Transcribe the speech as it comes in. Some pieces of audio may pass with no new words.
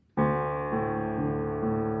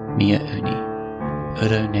Mia uni,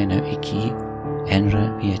 uro neno iki,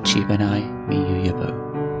 enra mia chibanai mi yuyabo.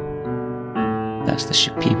 That's the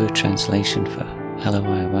Shipibo translation for Hello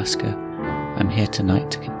Ayahuasca. I'm here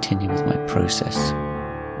tonight to continue with my process.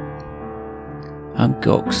 I'm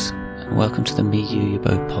Gox, and welcome to the Mi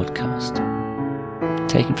Yuyabo podcast.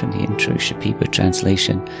 Taken from the intro Shipibo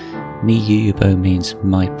translation, Mi Yuyabo means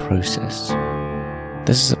my process.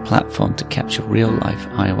 This is a platform to capture real-life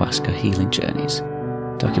ayahuasca healing journeys,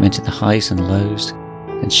 documenting the highs and lows,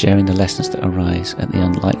 and sharing the lessons that arise at the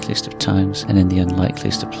unlikeliest of times and in the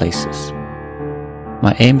unlikeliest of places.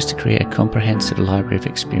 My aim is to create a comprehensive library of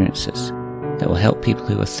experiences that will help people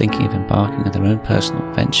who are thinking of embarking on their own personal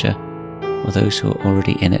adventure, or those who are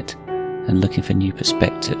already in it and looking for new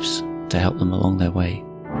perspectives to help them along their way.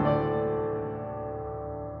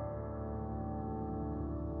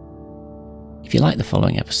 If you like the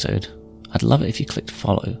following episode, I'd love it if you clicked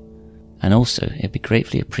follow, and also it'd be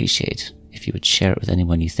gratefully appreciated if you would share it with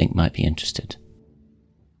anyone you think might be interested.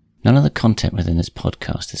 None of the content within this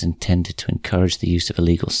podcast is intended to encourage the use of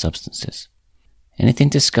illegal substances. Anything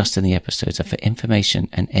discussed in the episodes are for information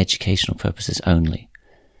and educational purposes only,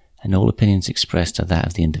 and all opinions expressed are that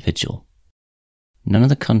of the individual. None of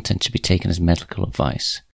the content should be taken as medical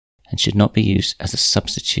advice, and should not be used as a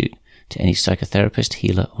substitute to any psychotherapist,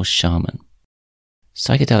 healer, or shaman.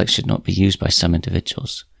 Psychedelics should not be used by some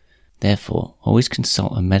individuals. Therefore, always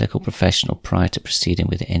consult a medical professional prior to proceeding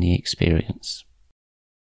with any experience.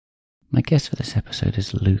 My guest for this episode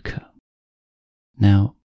is Luca.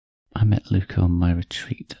 Now, I met Luca on my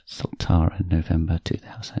retreat at Soltara in November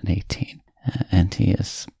 2018, and he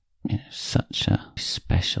is such a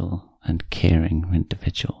special and caring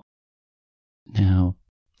individual. Now,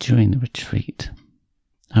 during the retreat,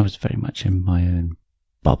 I was very much in my own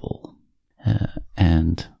bubble.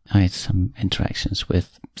 And I had some interactions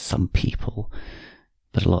with some people,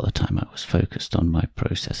 but a lot of the time I was focused on my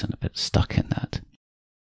process and a bit stuck in that.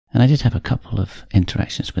 And I did have a couple of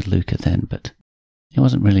interactions with Luca then, but it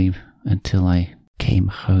wasn't really until I came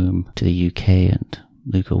home to the UK, and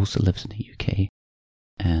Luca also lives in the UK,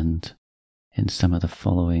 and in some of the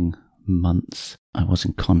following months I was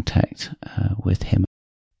in contact with him,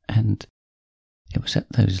 and it was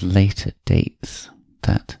at those later dates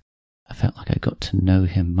that I felt like I got to know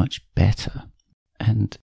him much better.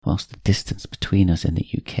 And whilst the distance between us in the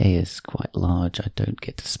UK is quite large, I don't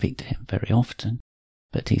get to speak to him very often.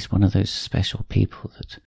 But he's one of those special people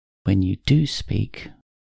that when you do speak,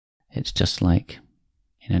 it's just like,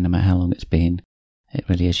 no matter how long it's been, it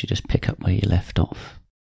really is, you just pick up where you left off.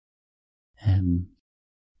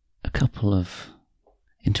 A couple of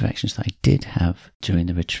interactions that I did have during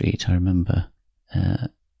the retreat, I remember,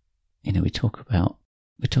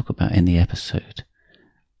 we talk about in the episode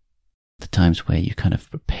the times where you kind of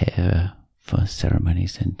prepare for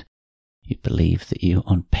ceremonies and you believe that you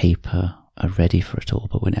on paper are ready for it all,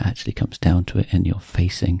 but when it actually comes down to it and you're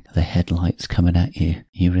facing the headlights coming at you,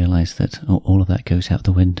 you realise that all of that goes out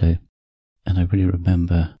the window. And I really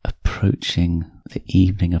remember approaching the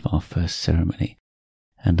evening of our first ceremony,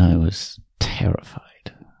 and I was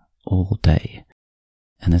terrified all day.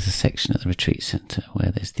 And there's a section at the retreat centre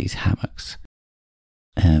where there's these hammocks.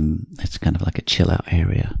 It's kind of like a chill out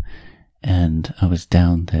area, and I was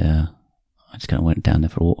down there. I just kind of went down there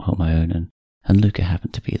for a walk on my own, and Luca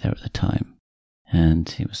happened to be there at the time, and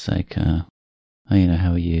he was like, how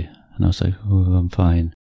are you? And I was like, oh, I'm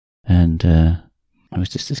fine. And it was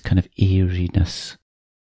just this kind of eeriness,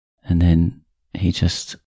 and then he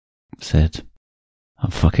just said,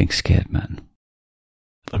 I'm fucking scared, man.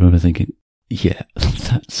 I remember thinking, yeah,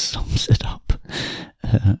 that sums it up.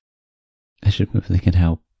 I should remember thinking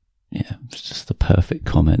how, it's just the perfect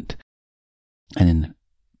comment. And then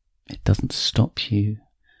it doesn't stop you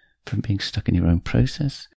from being stuck in your own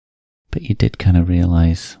process, but you did kind of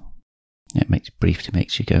realise, briefly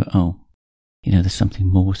makes you go, oh, there's something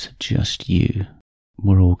more to just you.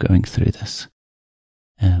 We're all going through this.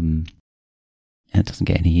 And it doesn't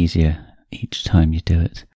get any easier each time you do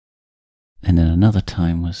it. And then another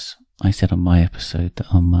time was, I said on my episode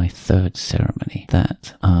that on my third ceremony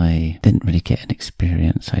that I didn't really get an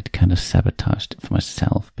experience. I'd kind of sabotaged it for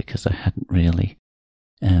myself because I hadn't really,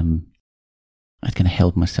 I'd kind of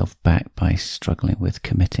held myself back by struggling with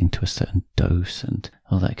committing to a certain dose and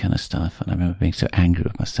all that kind of stuff. And I remember being so angry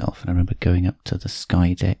with myself. And I remember going up to the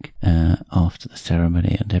sky deck after the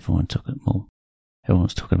ceremony, and everyone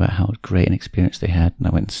was talking about how great an experience they had. And I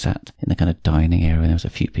went and sat in the kind of dining area, and there was a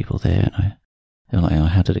few people there, and they were like, oh,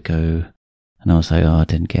 how did it go? And I was like, oh, I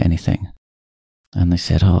didn't get anything. And they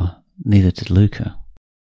said, oh, neither did Luca.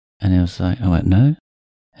 And I was like, I went, no?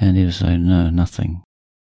 And he was like, no, nothing.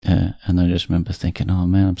 And And I just remember thinking, oh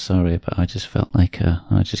man, I'm sorry, but I just felt like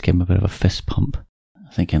I just gave him a bit of a fist pump,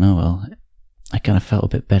 thinking, oh well, I kind of felt a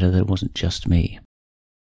bit better that it wasn't just me.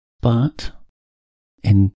 But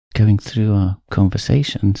in going through our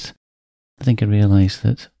conversations, I think I realised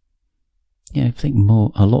that, I think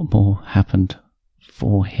a lot more happened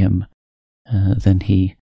for him than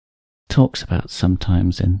he talks about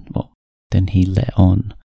sometimes, than he let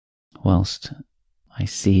on. Whilst I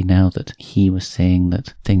see now that he was saying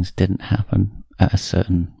that things didn't happen at a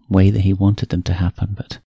certain way that he wanted them to happen,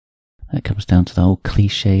 but that comes down to the whole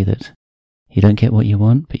cliche that you don't get what you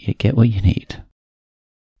want, but you get what you need.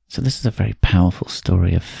 So this is a very powerful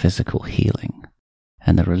story of physical healing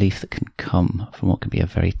and the relief that can come from what can be a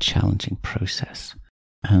very challenging process.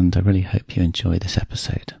 And I really hope you enjoy this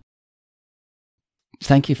episode.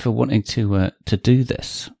 Thank you for wanting to do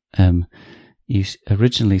this. You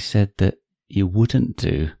originally said that you wouldn't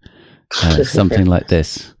do something like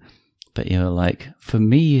this, but you were like, for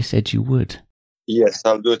me, you said you would. Yes,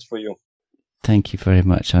 I'll do it for you. Thank you very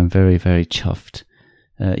much. I'm very, very chuffed.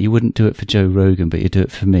 You wouldn't do it for Joe Rogan, but you do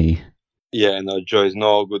it for me. Yeah, no, Joe is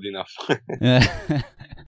not good enough.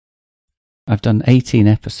 I've done 18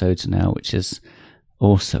 episodes now, which is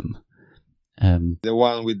awesome. The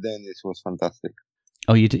one with Dennis was fantastic.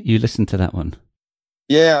 Oh, you listened to that one?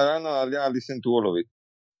 Yeah, I listened to all of it.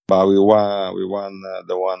 But we won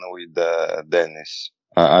the one with Dennis.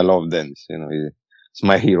 I love Dennis. It's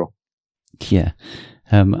my hero. Yeah,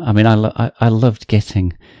 I mean, I loved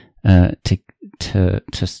getting to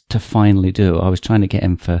finally do it. I was trying to get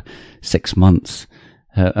him for 6 months,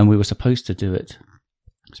 and we were supposed to do it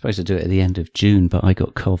at the end of June, but I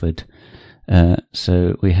got COVID.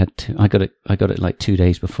 So we had to. I got it like 2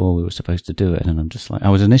 days before we were supposed to do it, and I'm just like, I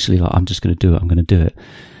was initially like, I'm just going to do it. I'm going to do it.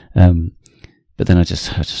 But then I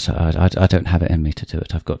don't have it in me to do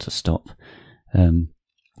it. I've got to stop.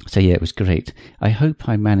 So yeah, it was great. I hope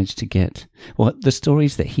I managed to get the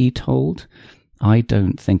stories that he told. I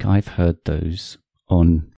don't think I've heard those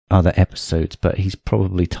on other episodes, but he's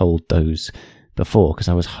probably told those before, because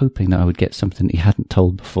I was hoping that I would get something that he hadn't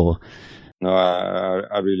told before. No,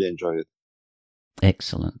 I really enjoyed it.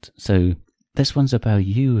 Excellent. So this one's about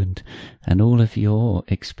you and all of your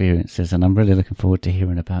experiences, and I'm really looking forward to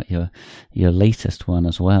hearing about your latest one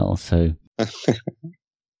as well. So,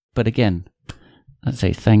 but again, I'd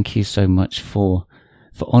say thank you so much for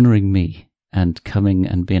honouring me and coming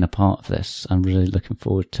and being a part of this. I'm really looking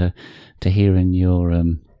forward to hearing your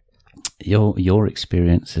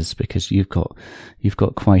experiences, because you've got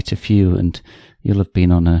quite a few, and you'll have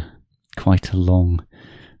been on quite a long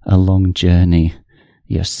journey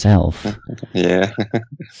yourself. Yeah.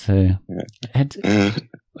 So,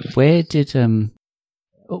 when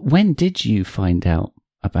did you find out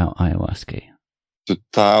about ayahuasca?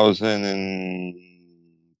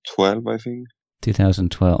 2012, I think.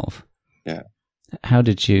 2012. Yeah. How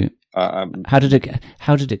did you? How did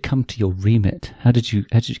it come to your remit? How did you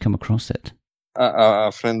come across it?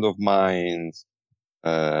 A friend of mine.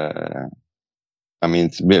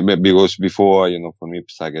 Because before, for me,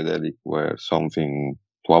 psychedelic were something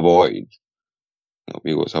to avoid.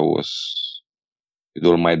 Because I was with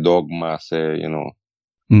all my dogmas,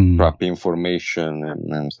 crap information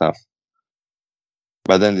and stuff.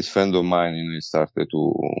 But then this friend of mine, he started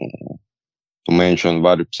to mention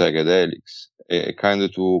various psychedelics, kind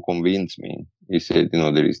of to convince me. He said,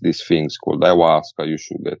 there is these things called ayahuasca. You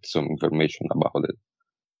should get some information about it.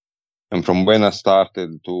 And from when I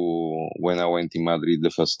when I went in Madrid the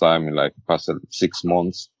first time, like past 6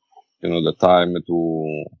 months, the time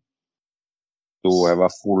to have a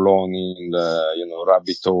full on in the,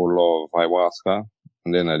 rabbit hole of ayahuasca.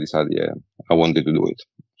 And then I decided, I wanted to do it.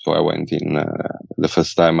 So I went in, the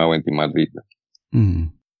first time I went in Madrid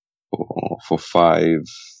for 5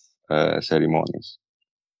 ceremonies.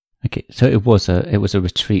 Okay. So it was a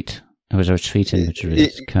retreat. It was a retreat in Madrid.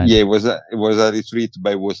 It was a retreat,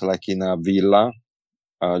 but it was like in a villa,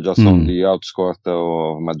 just on the outskirts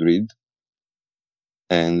of Madrid.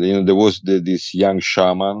 And, there was this young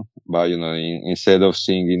shaman, but, instead of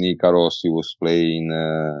singing Icaros, he was playing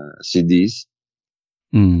CDs.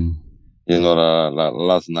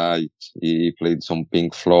 Last night he played some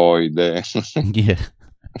Pink Floyd. Yeah.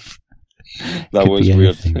 That was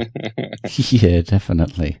weird. Yeah,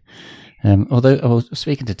 definitely. Although I was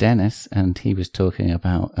speaking to Dennis, and he was talking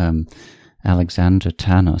about Alexander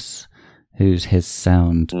Tanos, who's his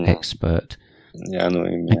sound expert. Yeah, I know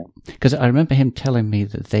him. Yeah. Because I remember him telling me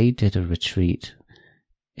that they did a retreat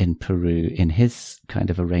in Peru in his kind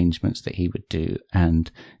of arrangements that he would do,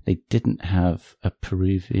 and they didn't have a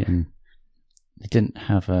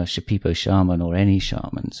Shipibo shaman or any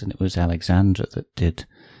shamans, and it was Alexandra that did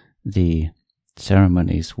the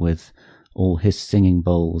ceremonies with all his singing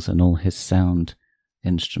bowls and all his sound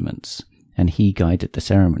instruments, and he guided the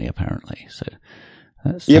ceremony apparently. So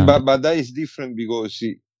but that is different because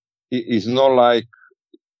it's not like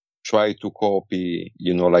try to copy,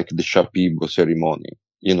 like the Shapibo ceremony.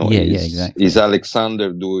 Exactly. Is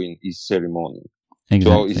Alexander doing his ceremony?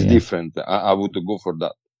 Exactly, so it's different. I would go for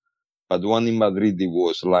that. But one in Madrid, it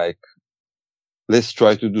was like, let's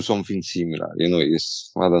try to do something similar.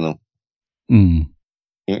 It's, I don't know.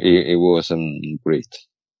 It wasn't great.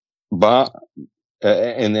 But,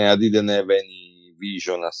 and I didn't have any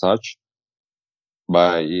vision as such,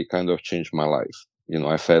 but it kind of changed my life.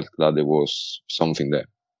 I felt that there was something there.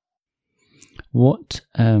 What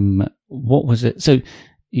was it? So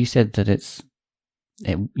you said that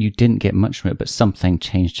you didn't get much from it, but something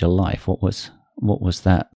changed your life. What was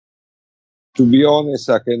that? To be honest,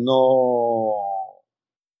 I cannot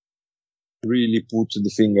really put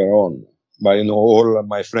the finger on. But, all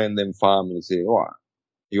my friends and family say, oh,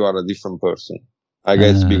 you are a different person. I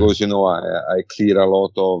guess because, I clear a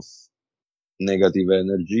lot of negative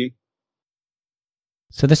energy.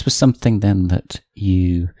 So this was something then that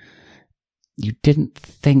you didn't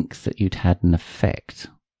think that you'd had an effect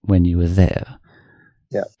when you were there.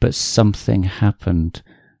 Yeah. But something happened.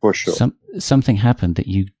 For sure. Something happened that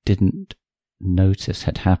you didn't notice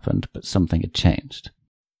had happened, but something had changed.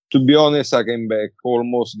 To be honest, I came back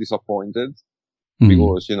almost disappointed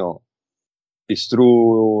because, it's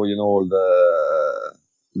true, all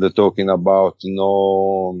the talking about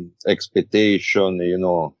no expectation,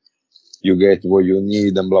 you get what you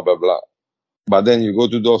need and blah, blah, blah. But then you go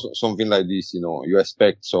to do something like this, you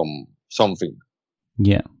expect something.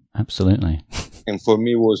 Yeah, absolutely. And for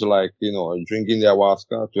me, it was like, drinking the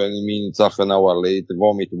ayahuasca, 20 minutes, half an hour late,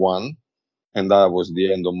 vomit one. And that was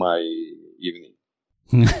the end of my evening.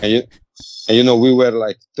 and we were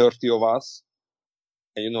like 30 of us.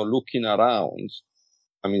 And, looking around,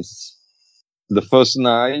 I mean, the first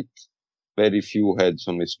night, very few had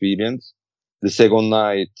some experience. The second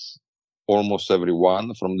night, almost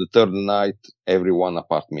everyone. From the third night, everyone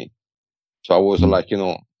apart me. So I was like,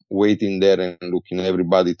 waiting there and looking,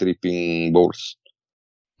 everybody tripping balls.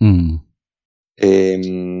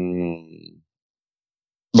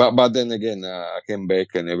 But then again, I came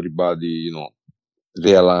back and everybody,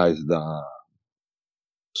 realized that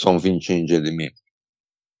something changed in me.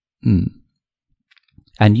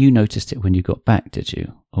 And you noticed it when you got back, did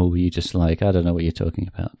you? Or were you just like, I don't know what you're talking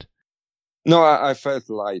about? No, I felt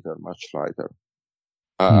lighter, much lighter.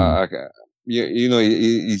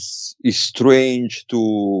 It's strange to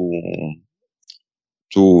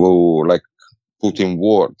like put in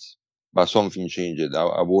words, but something changed.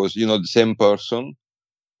 I was, the same person,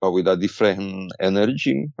 but with a different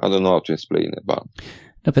energy. I don't know how to explain it, but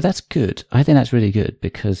no, but that's good. I think that's really good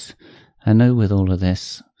because I know with all of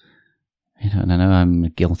this, and I know I'm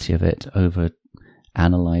guilty of it, over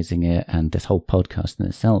analyzing it, and this whole podcast in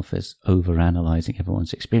itself is over analyzing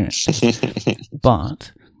everyone's experiences.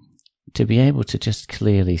 But to be able to just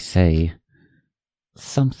clearly say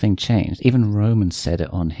something changed, even Roman said it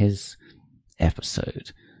on his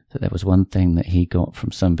episode, that there was one thing that he got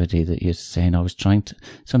from somebody that you're saying,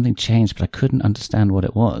 something changed, but I couldn't understand what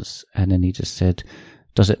it was. And then he just said,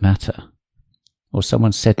 does it matter? Or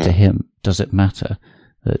someone said to him, does it matter?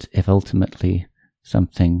 That if ultimately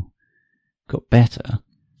something got better,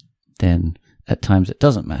 then at times it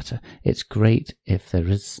doesn't matter. It's great if there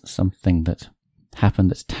is something that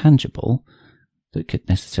happened that's tangible that could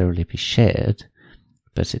necessarily be shared,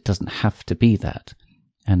 but it doesn't have to be that.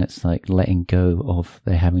 And it's like letting go of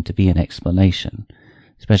there having to be an explanation.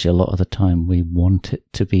 Especially a lot of the time we want it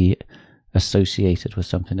to be associated with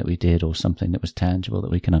something that we did or something that was tangible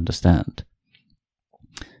that we can understand.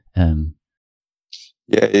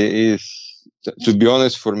 Yeah, it is. To be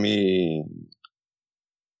honest, for me,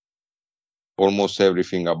 almost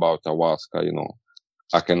everything about ayahuasca,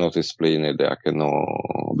 I cannot explain it. I cannot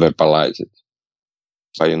verbalize it.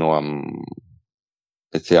 But,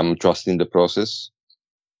 I'm trusting the process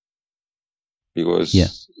because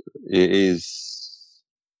it is,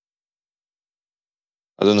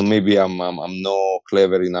 I don't know, maybe I'm not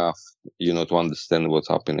clever enough, to understand what's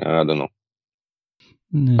happening. I don't know.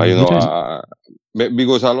 But,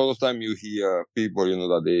 because a lot of time you hear people,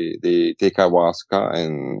 that they take ayahuasca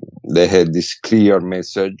and they had this clear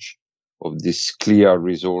message of this clear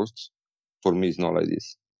result. For me, it's not like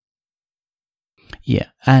this. Yeah.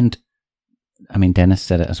 And I mean, Dennis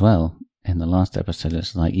said it as well in the last episode.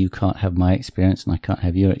 It's like, you can't have my experience and I can't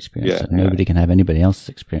have your experience. And nobody can have anybody else's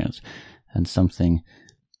experience. And something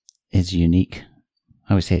is unique.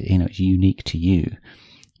 I would say, it's unique to you.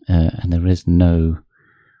 And there is no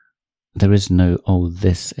there is no, oh,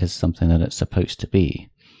 this is something that it's supposed to be.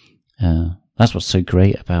 That's what's so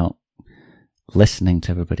great about listening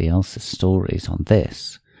to everybody else's stories on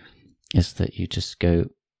this, is that you just go,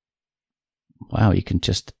 wow, you can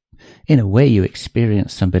just, in a way, you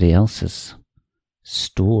experience somebody else's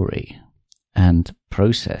story and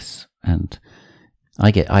process. And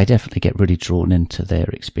I definitely get really drawn into their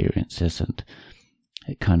experiences, and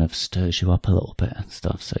it kind of stirs you up a little bit and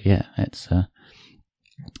stuff. So yeah, it's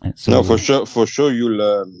no, for sure you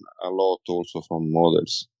learn a lot also from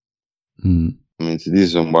models. I mean, this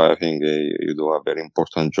is why I think you do a very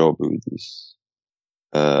important job with this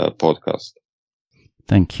podcast.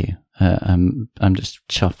 Thank you. I'm just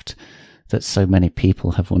chuffed that so many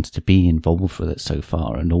people have wanted to be involved with it so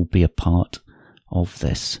far and all be a part of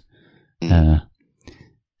this.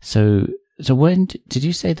 So when did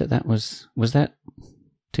you say that was that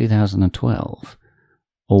 2012,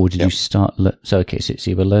 or did you start? So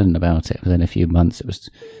you were learning about it within a few months. It was.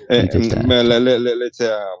 Let's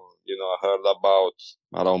say I heard about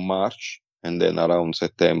around March, and then around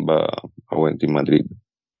September I went to Madrid.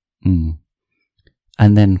 And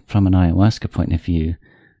then from an ayahuasca point of view,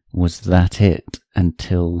 was that it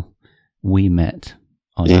until we met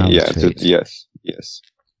on our retreat? Yes.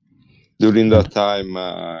 During that time,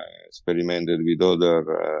 I experimented with other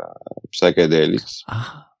psychedelics.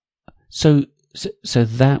 So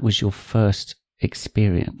that was your first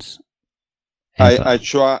experience ever?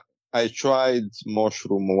 I tried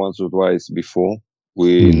mushroom once or twice before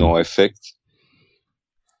with no effect.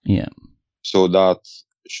 Yeah. So that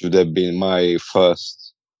should have been my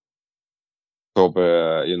first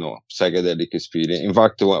proper, psychedelic experience. In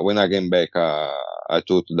fact, when I came back, I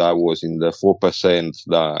thought that was in the 4%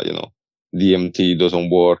 that, DMT doesn't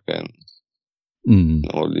work, and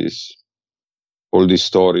all this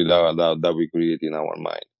story that we create in our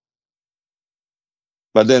mind.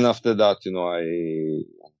 But then after that,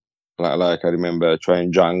 I remember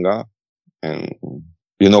trying Janga, and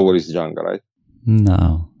you know what is Janga, right?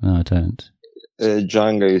 No, I don't.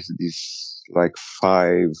 Janga is this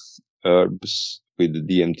 5 herbs with the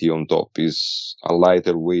DMT on top. Is a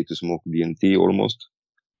lighter way to smoke DMT almost.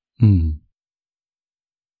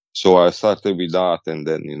 So I started with that, and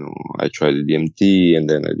then I tried the DMT, and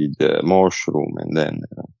then I did the mushroom, and then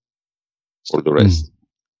for the rest.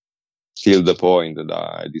 Till the point that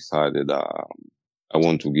I decided I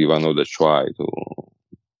want to give another try to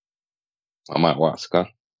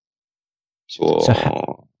ayahuasca.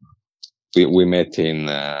 So we met in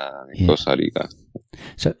Costa Rica.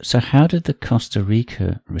 So how did the Costa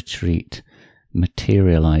Rica retreat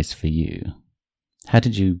materialize for you? How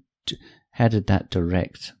did you end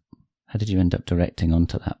up directing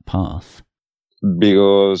onto that path?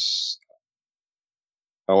 Because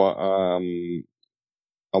at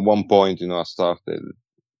one point, I started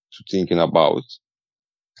to thinking about,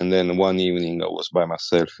 and then one evening I was by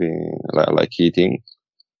myself eating,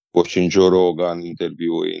 watching Joe Rogan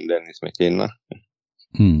interviewing Dennis McKenna,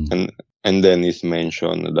 and Dennis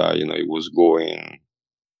mentioned that he was going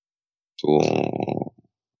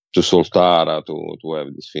to Soltara to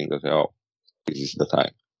have this thing. That this is the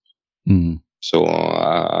time. So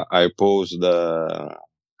I paused the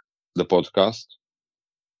podcast.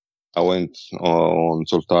 I went on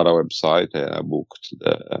Soltara website and I booked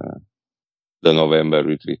the November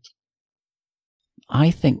retreat. I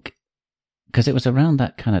think because it was around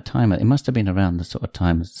that kind of time. It must have been around the sort of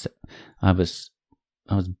time I was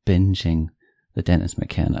binging the Dennis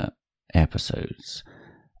McKenna episodes,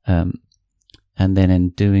 and then in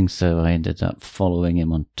doing so, I ended up following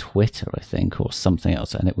him on Twitter, I think, or something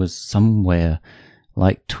else. And it was somewhere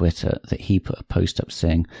like Twitter that he put a post up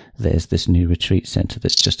saying, there's this new retreat center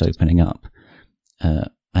that's just opening up. And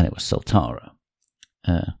it was Soltara.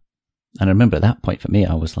 And I remember at that point for me,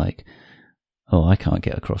 I was like, oh, I can't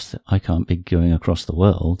be going across the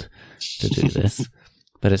world to do this.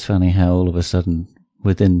 But it's funny how all of a sudden,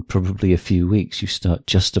 within probably a few weeks, you start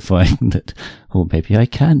justifying that, oh, maybe I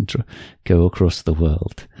can go across the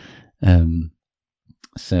world.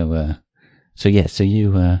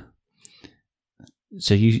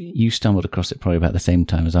 So you stumbled across it probably about the same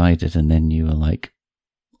time as I did, and then you were like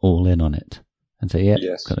all in on it, and so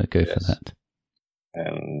gotta go for that.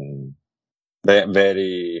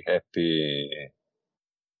 Very happy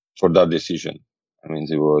for that decision. I mean,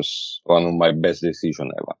 it was one of my best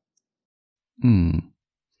decisions ever.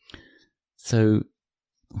 So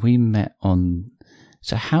we met on.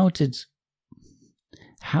 So how did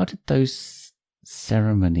those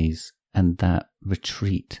ceremonies and that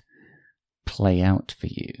retreat play out for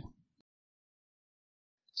you?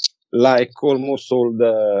 Like almost all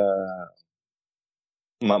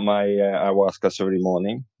my ayahuasca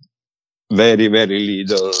ceremony, very, very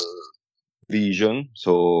little vision,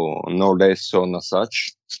 so no lesson as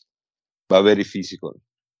such, but very physical.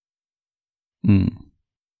 Mm.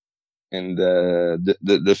 And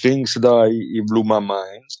the things that it blew my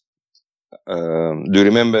mind. Do you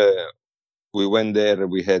remember we went there?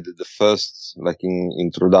 We had the first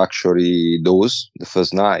introductory dose, the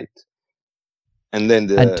first night, and then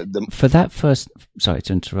for that first. Sorry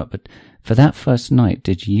to interrupt, but for that first night,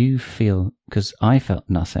 did you feel? Because I felt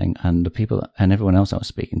nothing, and the people and everyone else I was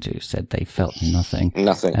speaking to said they felt nothing.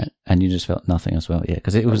 Nothing, and you just felt nothing as well. Yeah,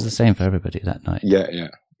 because it was the same for everybody that night. Yeah.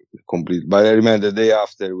 Complete. But I remember the day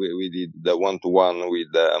after we did the 1-to-1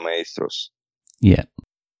 with the maestros. Yeah.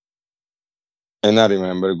 And I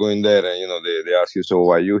remember going there and, they ask you, so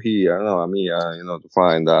why are you here? No, I'm here, to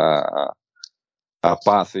find a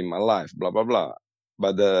path in my life, blah, blah, blah.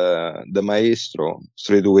 But the maestro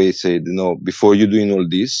straight away said, no, before you doing all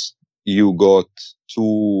this, you got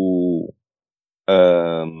 2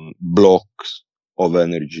 blocks of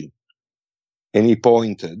energy. And he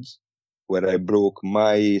pointed where I broke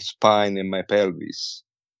my spine and my pelvis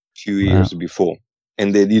a few years before.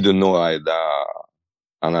 And they didn't know I had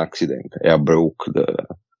an accident. I broke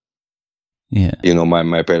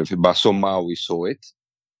my pelvis. But somehow we saw it.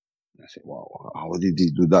 I said, wow, how did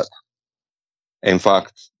he do that? In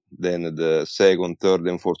fact, then the second, third,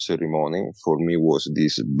 and fourth ceremony for me was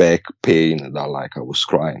this back pain that I was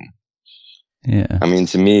crying. Yeah. I mean,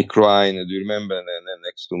 to me crying, do you remember? And then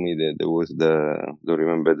next to me, there was do you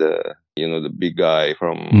remember the big guy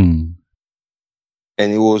from,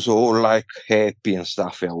 and he was all happy and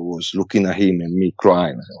stuff. I was looking at him and me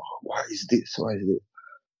crying. I said, oh, why is this?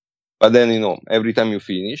 But then, every time you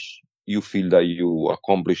finish, you feel that you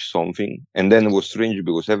accomplished something. And then it was strange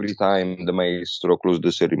because every time the maestro closed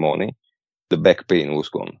the ceremony, the back pain was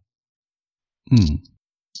gone.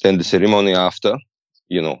 Then the ceremony after,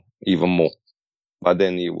 even more. But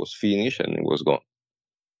then it was finished and it was gone.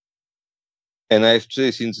 And I have to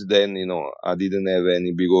say, since then, I didn't have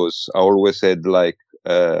any, because I always had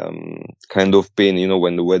kind of pain,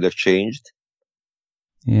 when the weather changed.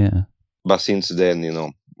 Yeah. But since then,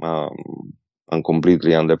 I'm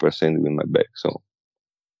completely 100% with my back. So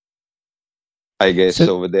I guess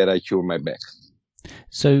over there I cured my back.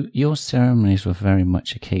 So your ceremonies were very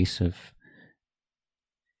much a case of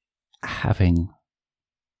having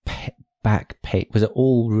back pain. Was it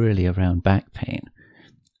all really around back pain?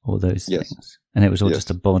 All those things? And it was all just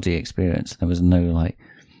a body experience. There was no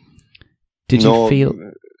did you feel...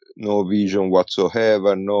 No vision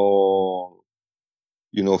whatsoever, no,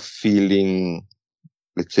 feeling,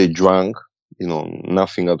 let's say, drunk,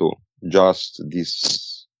 nothing at all. Just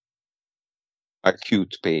this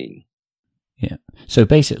acute pain. Yeah. So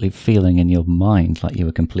basically feeling in your mind like you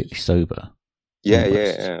were completely sober.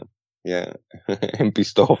 Yeah. And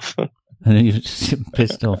pissed off. And then you're just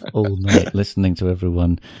pissed off all night listening to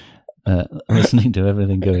everyone, listening to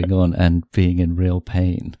everything going on and being in real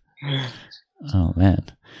pain. Oh, man.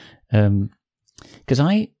 Because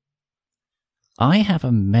I have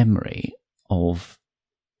a memory of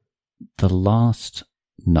the last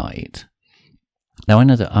night. Now, I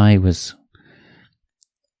know that I was...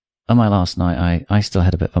 On my last night, I still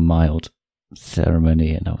had a bit of a mild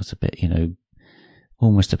ceremony, and I was a bit,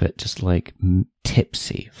 almost a bit just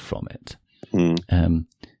tipsy from it.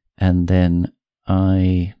 And then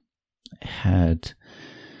I had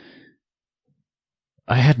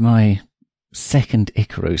my second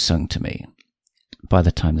Icaro sung to me by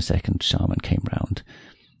the time the second shaman came round.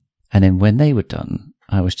 And then when they were done,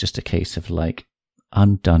 I was just a case of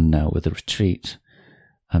I'm done now with the retreat.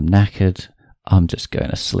 I'm knackered. I'm just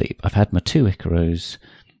going to sleep. I've had my 2 Icaros.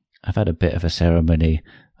 I've had a bit of a ceremony.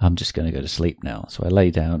 I'm just going to go to sleep now. So I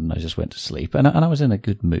lay down and I just went to sleep. And I was in a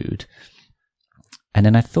good mood. And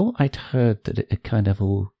then I thought I'd heard that it had kind of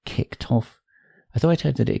all kicked off. I thought I'd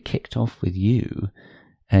heard that it kicked off with you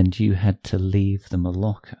and you had to leave the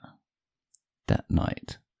Mallorca that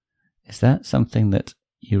night. Is that something that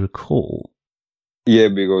you recall? Yeah,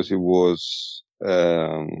 because it was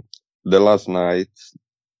the last night.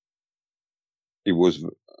 It was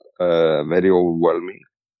very overwhelming.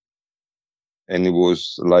 And it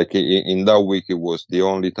was in that week, it was the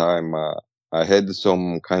only time I had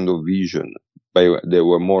some kind of vision. But they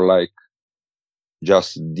were more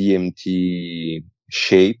just DMT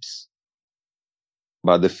shapes.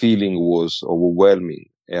 But the feeling was overwhelming.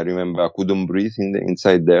 I remember I couldn't breathe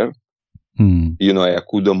inside there. I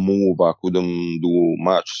couldn't move. I couldn't do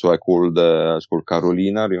much. So I called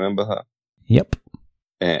Carolina. Remember her? Yep.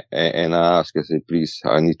 And I asked, I said, please,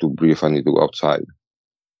 I need to breathe. I need to go outside.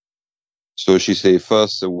 So she said,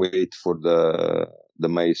 first wait for the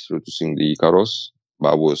maestro to sing the Icaros.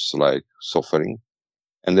 but I was like suffering.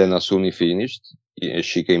 And then as soon as he finished,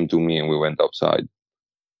 she came to me and we went outside.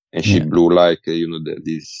 And she blew like,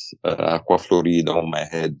 this aquaflorida on my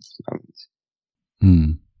head.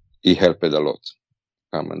 It helped a lot,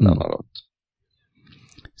 calming down a lot.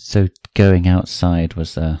 So going outside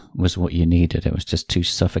was what you needed. It was just too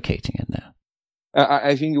suffocating in there.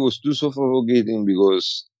 I think it was too suffocating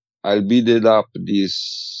because I built up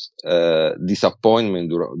this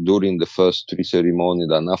disappointment during the first 3 ceremonies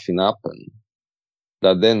that nothing happened.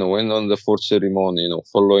 That then when on the 4th ceremony,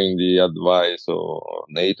 following the advice of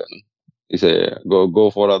Nathan, he said, go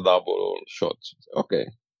for a double shot. Okay.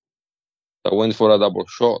 I went for a double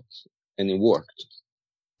shot and it worked.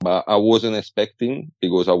 But I wasn't expecting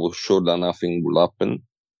because I was sure that nothing will happen.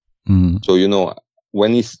 So,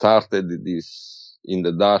 when it started this in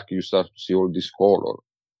the dark, you start to see all this color.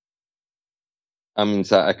 I mean,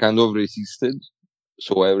 so I kind of resisted.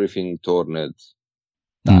 So everything turned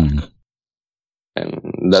dark.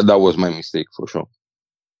 And that was my mistake for sure.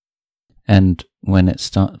 And when it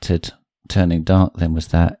started turning dark, then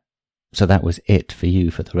that was it for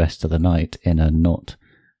you for the rest of the night in a not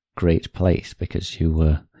great place because you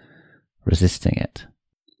were resisting it.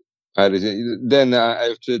 Then I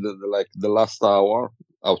have to say that the last hour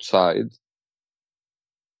outside,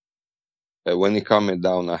 when it calmed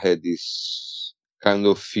down, I had this kind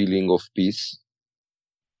of feeling of peace.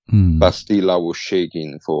 But still I was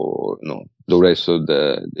shaking for the rest of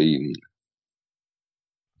the evening.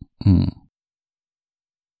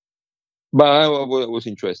 But it was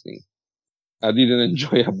interesting. I didn't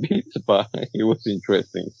enjoy a bit, but it was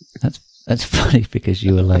interesting. That's funny because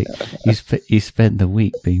you were like you spent the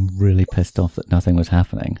week being really pissed off that nothing was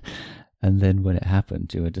happening, and then when it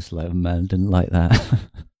happened, you were just like, "Man, didn't like that."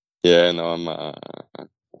 Yeah, no,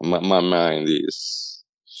 my mind he's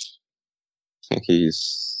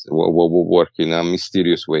working in a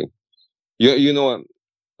mysterious way.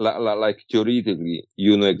 Like theoretically,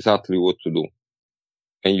 you know exactly what to do.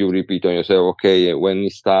 And you repeat on yourself, okay, when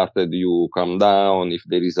it started, you come down. If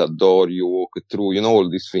there is a door, you walk through, all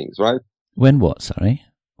these things, right? When what, sorry?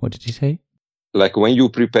 What did you say? Like when you're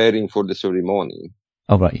preparing for the ceremony.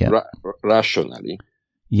 Oh, right, yeah. Rationally.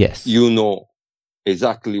 Yes. You know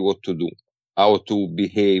exactly what to do, how to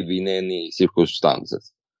behave in any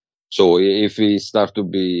circumstances. So if it starts to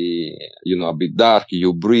be, a bit dark,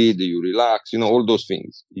 you breathe, you relax, all those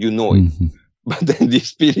things, it. But then the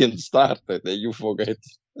experience started and you forget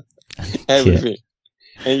everything.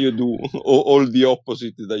 And you do all the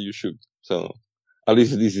opposite that you should. So at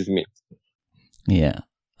least this is me. Yeah.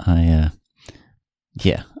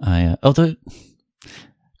 Although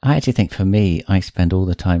I actually think for me, I spend all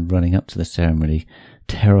the time running up to the ceremony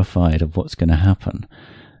terrified of what's going to happen.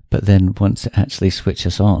 But then once it actually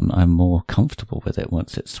switches on, I'm more comfortable with it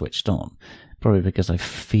once it's switched on. Probably because I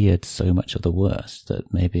feared so much of the worst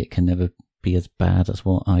that maybe it can never be as bad as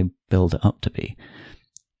what I build it up to be.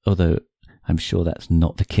 Although I'm sure that's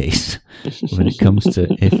not the case when it comes to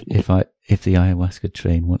if the ayahuasca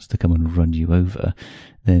train wants to come and run you over,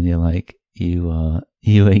 then you're like, you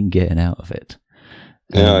ain't getting out of it.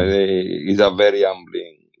 Yeah, it's a very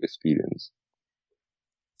humbling experience.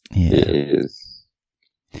 Yeah. It is.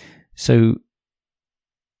 So,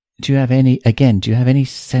 do you have any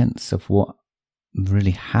sense of what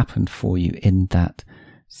really happened for you in that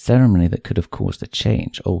ceremony that could have caused a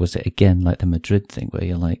change? Or was it again like the Madrid thing where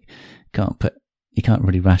you're like, you can't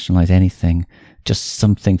really rationalize anything, just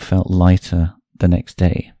something felt lighter the next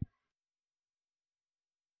day?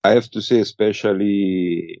 I have to say,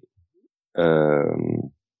 especially the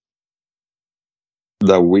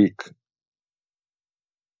week,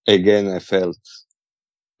 again, I felt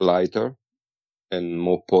lighter and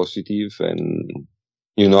more positive, and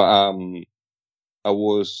I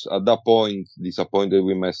was at that point disappointed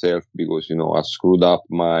with myself because I screwed up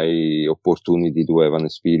my opportunity to have an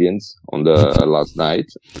experience on the last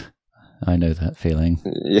night. I know that feeling.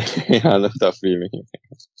 Yeah, I know that feeling.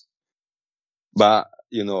 But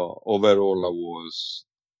overall I was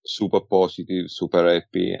super positive, super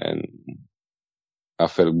happy, and I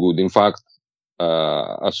felt good. In fact,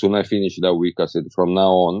 as soon as I finished that week, I said, from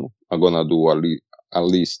now on, I'm going to do at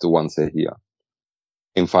least once a year.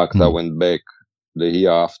 In fact, I went back the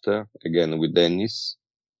year after, again with Dennis.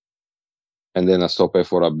 And then I stopped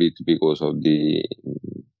for a bit because of the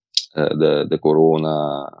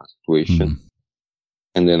Corona situation.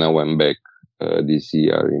 And then I went back this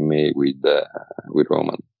year in May with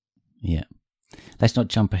Roman. Yeah. Let's not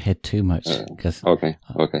jump ahead too much because okay.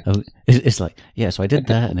 It's like, yeah, so I did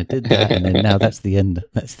that and I did that and then now that's the end.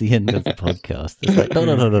 That's the end of the podcast. It's like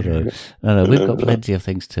no. We've got plenty of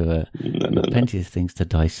things to plenty of things to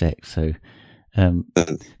dissect. So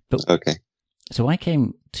But okay. So I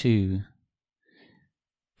came to,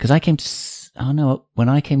 because I came to, when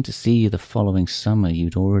I came to see you the following summer,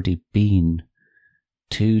 you'd already been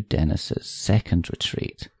to Dennis's second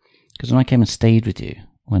retreat. Because when I came and stayed with you,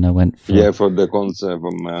 when I went for the concert,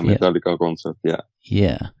 from Metallica concert,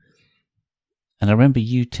 Yeah. And I remember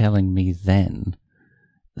you telling me then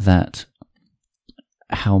that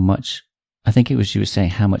how much, I think it was you were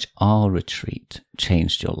saying how much our retreat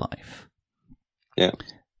changed your life. Yeah.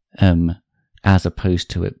 As opposed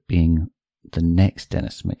to it being the next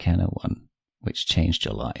Dennis McKenna one, which changed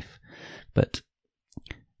your life. But,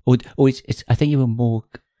 I think you were more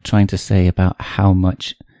trying to say about how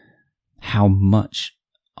much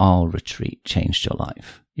our retreat changed your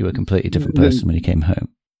life. You were a completely different person when you came home.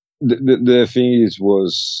 The thing is,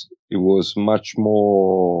 it was much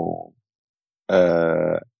more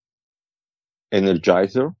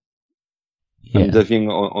energizer. Yeah. And I think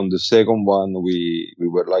on the second one, we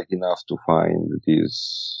were lucky enough to find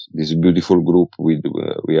this beautiful group with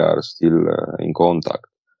we are still in contact.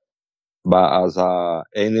 But as a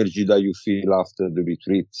energy that you feel after the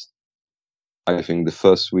retreat, I think the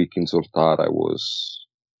first week in Soltara was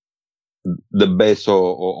the best of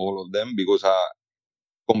all of them, because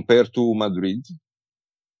compared to Madrid,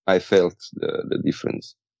 I felt the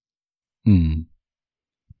difference. Mm.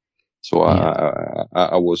 So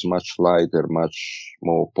I was much lighter, much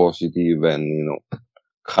more positive, and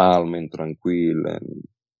calm and tranquil. And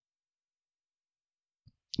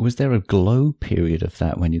was there a glow period of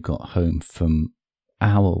that when you got home from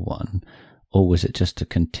our one, or was it just a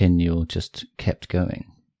continual, just kept going?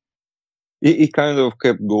 It kind of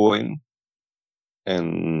kept going,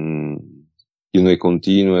 and it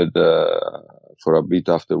continued for a bit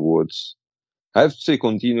afterwards. I have to say,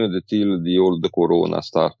 continued until the Corona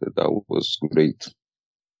started. That was great.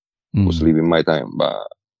 I was living my time, but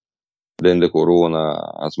then the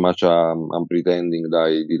Corona, as much I'm pretending that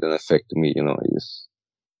it didn't affect me,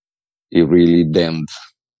 it really damned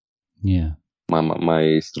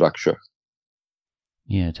my structure.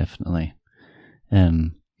 Yeah, definitely.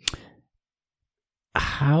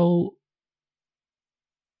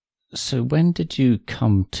 So when did you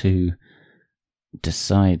come to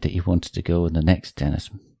decide that you wanted to go on the next Dennis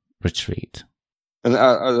retreat? And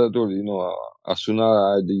as I told you, as soon as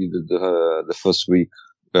I did the first week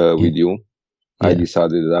with you, I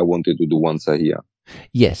decided that I wanted to do once a year.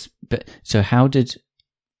 Yes, but so how did?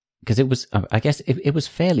 Because it was, I guess, it was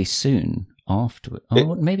fairly soon afterward.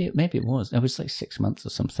 Oh, maybe it was. It was like 6 months or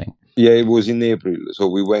something. Yeah, it was in April. So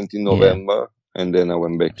we went in November, and then I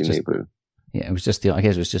went back in April. Yeah, it was just I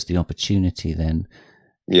guess it was just the opportunity then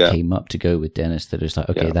came up to go with Dennis that it was like,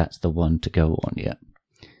 okay, that's the one to go on. Yeah.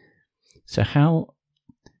 So how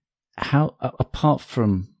apart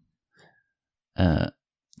from, so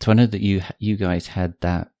I know that you guys had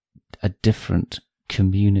a different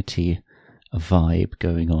community vibe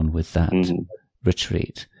going on with that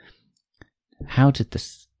retreat. How did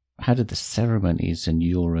the ceremonies and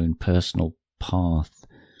your own personal path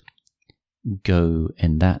go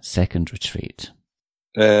in that second retreat?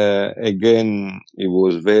 Again, it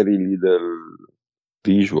was very little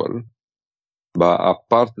visual, but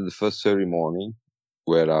apart of the first ceremony,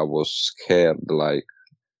 where I was scared, like,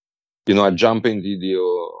 I jumped into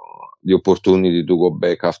the opportunity to go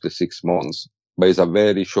back after 6 months, but it's a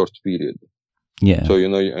very short period. Yeah. So, you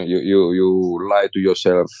lie to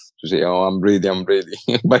yourself to say, oh, I'm ready,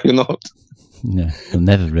 but you're not. No, you're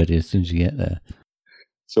never ready as soon as you get there.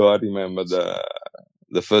 So I remember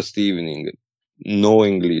the first evening,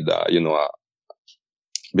 knowingly that,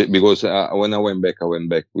 because when I went back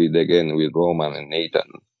with Roman and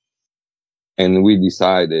Nathan, and we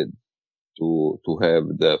decided to have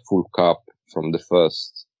the full cup from the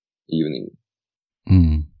first evening.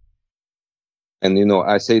 And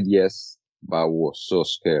I said yes, but I was so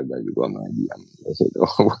scared that you got no idea. I said,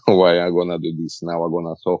 oh, why am I gonna do this now? I'm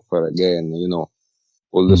gonna suffer again.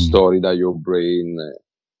 All the story that your brain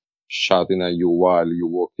shouting at you while you're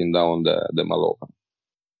walking down the Maloca.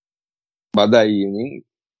 But that evening,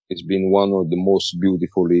 it's been one of the most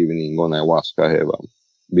beautiful evenings on ayahuasca ever,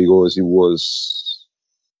 because it was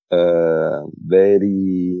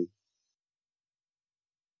very,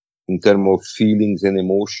 in terms of feelings and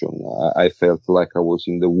emotion, I felt like I was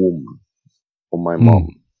in the womb of my mom.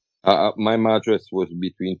 My mattress was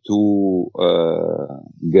between two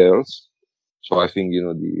girls, so I think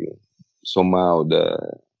somehow the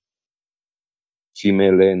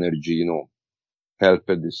female energy, helped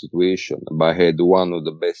the situation. But I had one of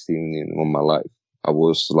the best evenings of my life. I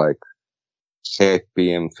was like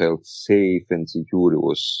happy and felt safe and secure. It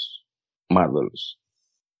was marvelous.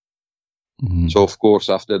 Mm-hmm. So of course,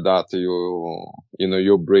 after that,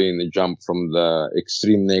 your brain jump from the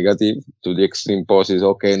extreme negative to the extreme positive.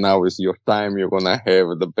 Okay, now is your time. You're gonna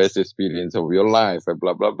have the best experience of your life. And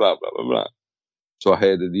blah blah blah blah blah blah. So I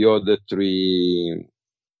had the other 3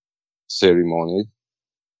 ceremonies,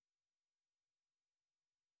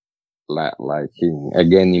 like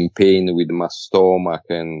again in pain with my stomach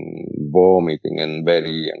and vomiting and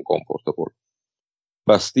very uncomfortable.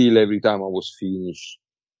 But still, every time I was finished,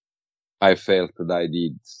 I felt that I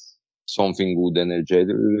did something good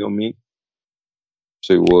energetically on me.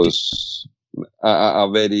 So it was a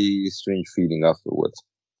very strange feeling afterwards.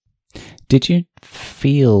 Did you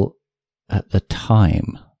feel at the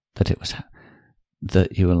time that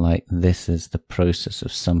you were like, this is the process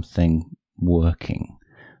of something working?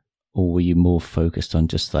 Or were you more focused on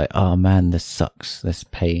just like, oh man, this sucks, this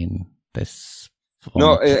pain, this vomiting?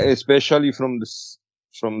 No, especially from the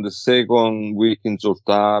second week in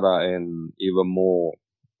Soltara and even more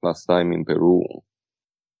last time in Peru,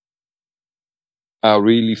 I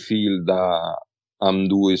really feel that I'm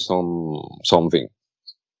doing something.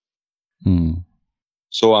 Mm.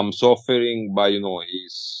 So I'm suffering, but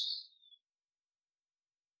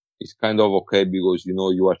it's kind of okay because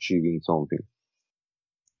you're achieving something.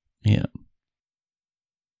 Yeah.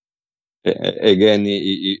 Again,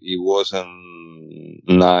 it wasn't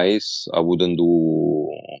nice. I wouldn't do,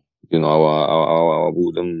 I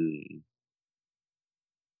wouldn't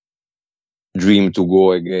dream to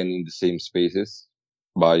go again in the same spaces,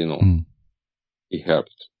 but it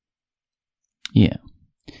helped. Yeah.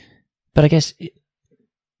 But I guess,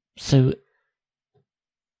 so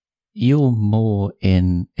you're more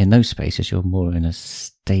in those spaces, you're more in a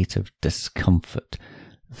state of discomfort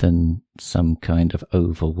than some kind of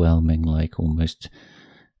overwhelming, like almost,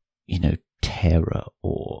 terror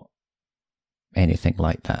or anything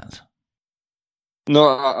like that. No,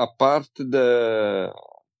 apart the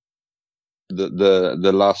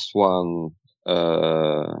last one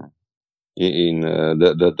in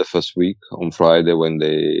the first week on Friday when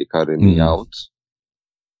they carried me out.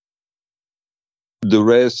 The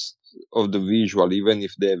rest of the visual, even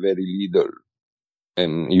if they're very little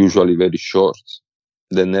and usually very short,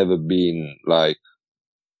 they've never been like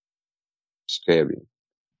scary.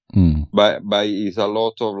 But it's a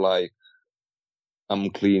lot of like I'm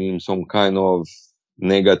cleaning some kind of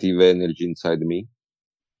negative energy inside me.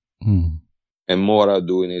 And more I'm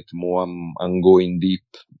doing it, more I'm going deep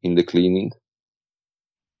in the cleaning.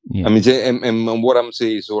 Yeah. I mean, and what I'm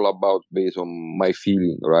saying is all about based on my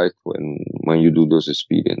feeling, right? When you do those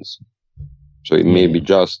experiences. So it may be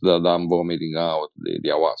just that I'm vomiting out the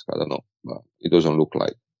ayahuasca, I don't know, but it doesn't look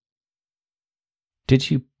like.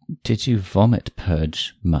 Did you vomit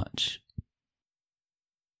purge much?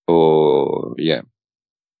 Oh, yeah.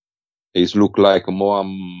 It look like more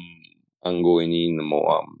I'm going in,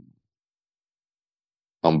 more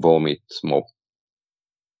I'm vomit more.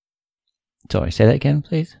 Sorry, say that again,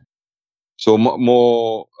 please. So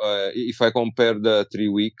more, if I compare the 3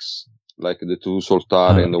 weeks, like the 2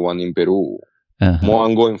 Soltara and the one in Peru, more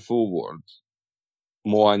I'm going forward,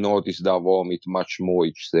 more I notice that I vomit much more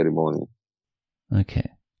each ceremony. Okay.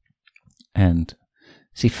 And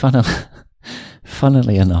see,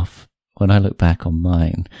 funnily enough, when I look back on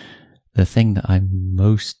mine, the thing that I'm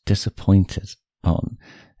most disappointed on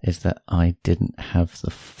is that I didn't have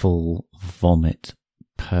the full vomit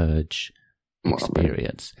purge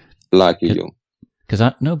experience. Lucky you. Because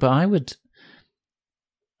I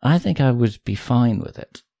think I would be fine with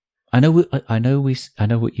it. I know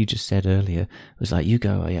what you just said earlier. It was like, you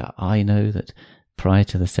go, yeah, I know that prior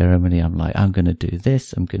to the ceremony, I'm like, I'm going to do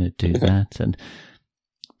this, I'm going to do that.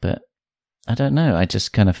 But I don't know. I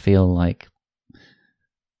just kind of feel like,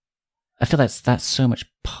 I feel that's so much,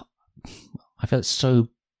 I feel it's so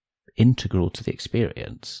integral to the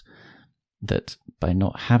experience that by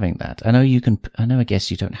not having that, I guess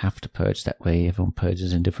you don't have to purge that way. Everyone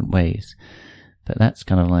purges in different ways. But that's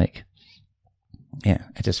kind of like, yeah,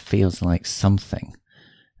 it just feels like something.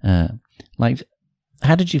 Like,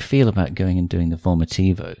 how did you feel about going and doing the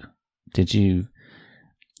Vomitivo? Did you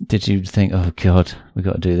think, oh God, we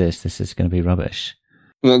got to do this. This is going to be rubbish?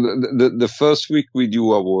 No, the first week with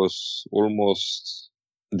you, I was almost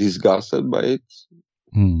disgusted by it.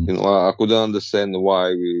 I couldn't understand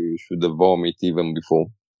why we should have vomit even before.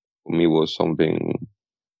 For me, it was something.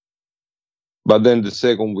 But then the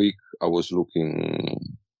second week, I was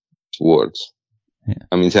looking towards. Yeah.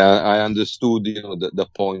 I mean, I understood, the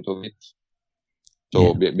point of it.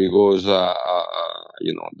 So because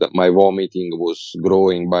that my vomiting was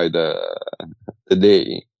growing by the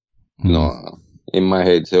day, in my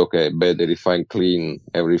head, say, okay, better if I clean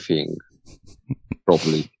everything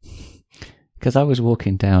properly. because I was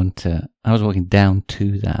walking down to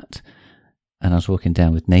that, and I was walking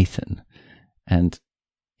down with Nathan, and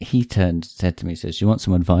he said to me, says, "You want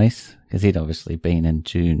some advice?" Because he'd obviously been in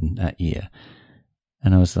June that year,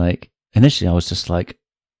 and I was like, initially I was just like,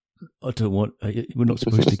 "I don't want. We're not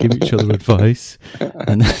supposed to give each other advice,"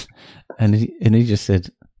 and he just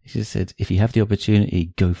said, "If you have the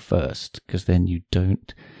opportunity, go first, because then you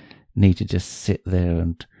don't need to just sit there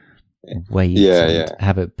and wait and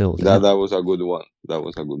have it build." That was a good one.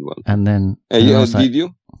 And then, did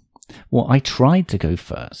you? Well, I tried to go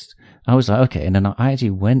first. I was like, okay, and then I actually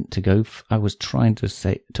went to go. I was trying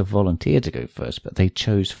to volunteer to go first, but they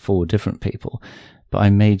chose 4 different people. But I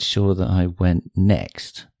made sure that I went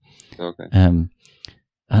next. Okay. And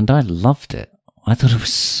I loved it. I thought it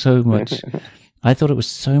was so much. I thought it was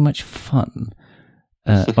so much fun.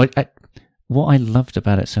 What I loved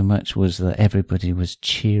about it so much was that everybody was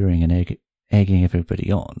cheering and egging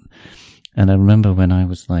everybody on. And I remember when I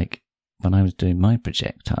was doing my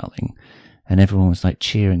projectiling, and everyone was like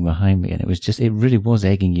cheering behind me, and it really was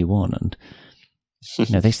egging you on. And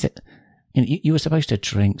they said, you were supposed to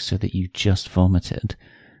drink so that you just vomited,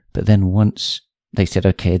 but then once they said,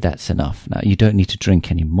 okay, that's enough. Now you don't need to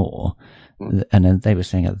drink anymore. And then they were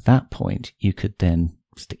saying at that point you could then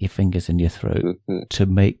stick your fingers in your throat to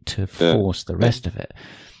force the rest of it.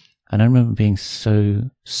 And I remember being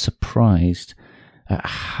so surprised at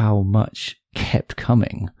how much kept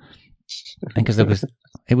coming, and because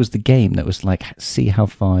it was the game that was like, see how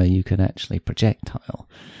far you can actually projectile.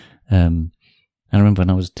 And I remember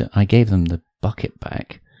when I gave them the bucket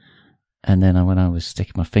back, and then when I was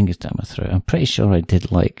sticking my fingers down my throat, I'm pretty sure I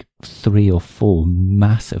did like 3 or 4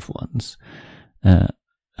 massive ones, and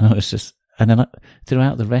I was just. And then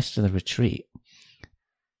throughout the rest of the retreat,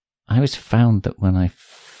 I always found that when I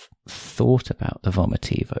thought about the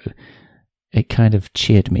Vomitivo, it kind of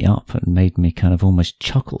cheered me up and made me kind of almost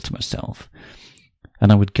chuckle to myself.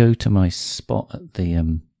 And I would go to my spot at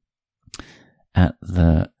the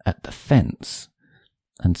fence,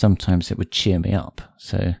 and sometimes it would cheer me up.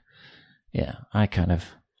 So, yeah, I'm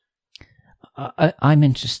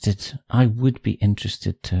interested. I would be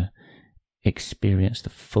interested to experience the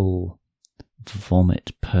full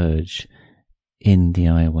vomit purge in the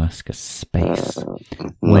ayahuasca space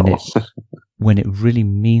when it really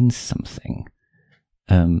means something.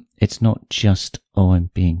 It's not just, oh,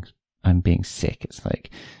 I'm being sick. It's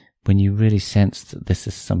like when you really sense that this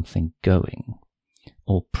is something going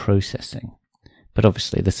or processing. But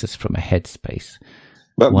obviously this is from a headspace.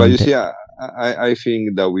 But you see, I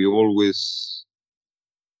think that we always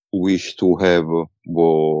wish to have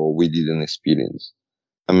what we didn't experience.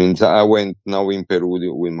 I mean, I went now in Peru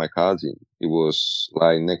with my cousin. He was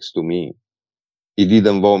like next to me. He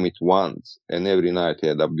didn't vomit once, and every night he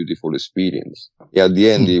had a beautiful experience. At the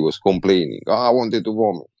end, he was complaining, I wanted to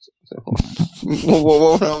vomit. So,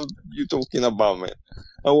 what are you talking about, man?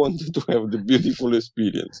 I wanted to have the beautiful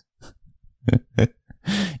experience.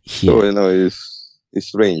 So, it's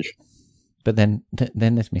strange. But then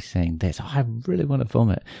there's me saying this, I really want to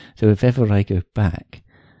vomit. So if ever I go back,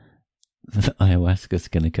 the ayahuasca's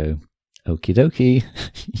going to go, okie dokie,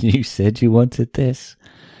 you said you wanted this.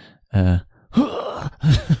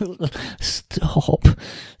 Stop.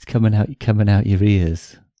 It's coming out your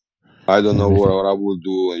ears. I don't know what I would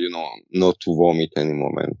do, not to vomit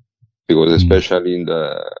anymore, man. Because especially in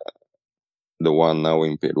the one now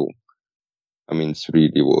in Peru, I mean, it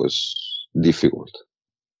really was difficult.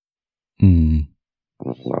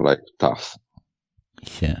 Like tough.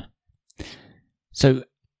 Yeah. So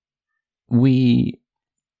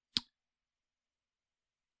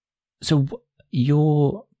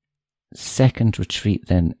your second retreat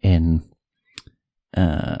then in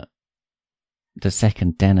the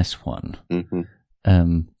second Dennis one.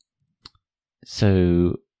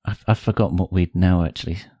 So I've forgotten what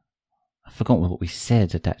what we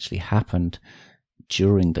said had actually happened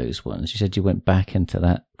during those ones. You said you went back into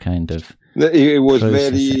that kind of. It was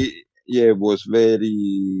processing.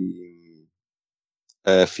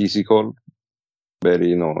 very physical.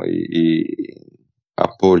 Very, he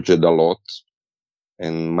purged a lot,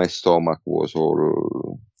 and my stomach was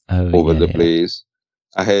all over the place.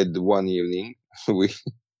 I had one evening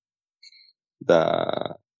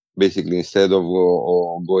basically instead of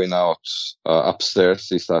going out upstairs,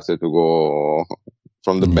 he started to go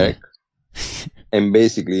from the back, and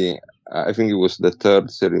basically I think it was the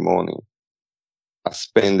third ceremony. I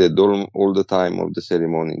spent all the time of the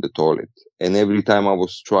ceremony in the toilet, and every time I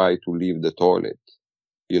was trying to leave the toilet,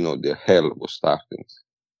 the hell was starting.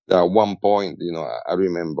 At one point, I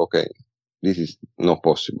remember, okay, this is not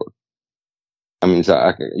possible. I mean,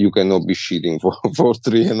 you cannot be shitting for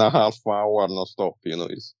 3.5 hours non stop.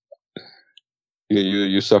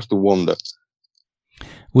 You start to wonder.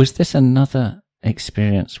 Was this another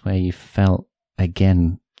experience where you felt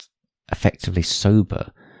again effectively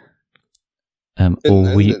sober?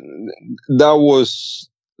 That was,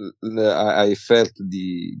 I felt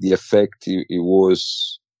the effect. It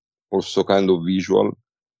was also kind of visual.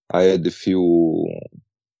 I had a few,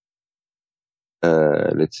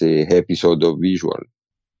 let's say, episode of visual,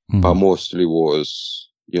 but mostly was,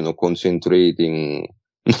 concentrating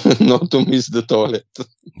not to miss the toilet.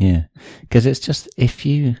 Yeah, because it's just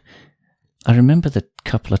I remember the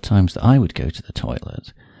couple of times that I would go to the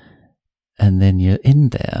toilet, and then you're in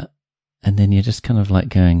there, and then you're just kind of like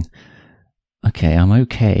going, okay, I'm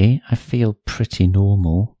okay. I feel pretty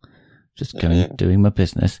normal. Just going, doing my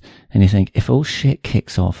business. And you think, if all shit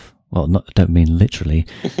kicks off, well, I don't mean literally,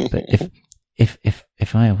 but if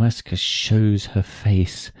ayahuasca shows her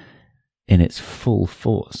face in its full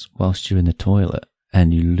force whilst you're in the toilet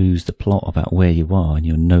and you lose the plot about where you are and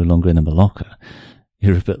you're no longer in a Malacca,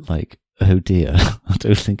 you're a bit like, oh dear, I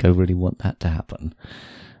don't think I really want that to happen.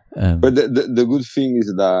 But the good thing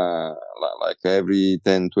is that like every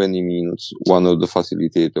 10-20 minutes, one of the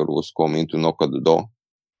facilitators was coming to knock at the door.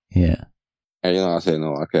 Yeah. And I say,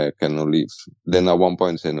 no, okay, I cannot leave. Then at one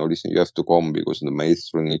point I say, no, listen, you have to come because the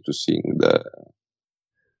maestro need to sing the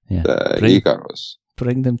Icarus.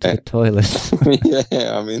 Bring them to the toilet.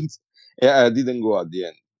 Yeah, I mean, I didn't go at the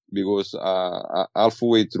end because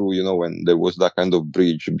halfway through, when there was that kind of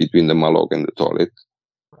bridge between the Malok and the toilet,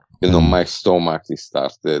 my stomach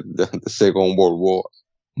started the Second World War.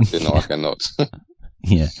 I cannot.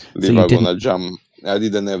 Yeah. If I'm gonna jump, I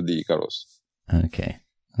didn't have the Icarus. Okay.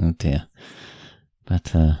 Oh dear.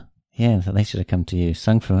 But yeah, they should have come to you,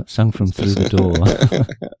 sung from through the door.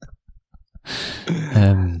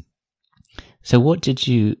 So what did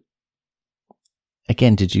you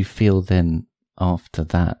feel then after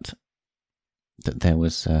that there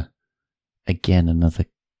was again another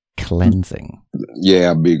cleansing?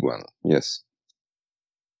 Yeah, a big one, yes.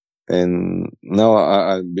 And now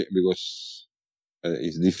I because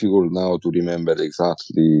it's difficult now to remember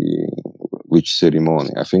exactly which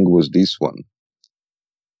ceremony. I think it was this one.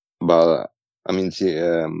 But I mean,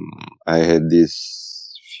 I had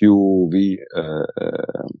this few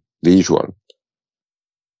visual,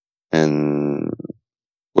 and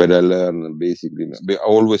where I learned basically, I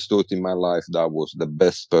always thought in my life that was the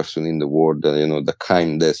best person in the world, the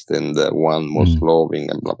kindest and the one most loving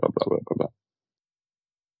and blah, blah, blah, blah, blah, blah.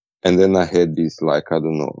 And then I had this, like, I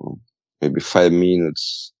don't know, maybe 5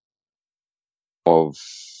 minutes of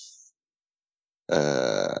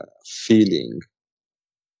feeling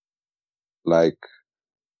like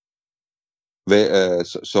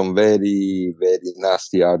some very, very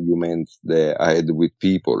nasty arguments that I had with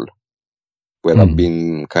people where I've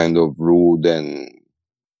been kind of rude and,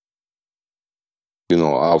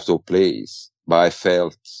 out of place, but I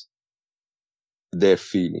felt their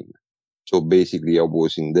feeling. So basically I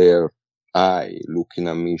was in their eye looking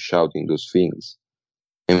at me, shouting those things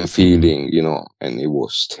and feeling, and it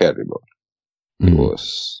was terrible. It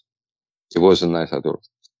wasn't nice at all.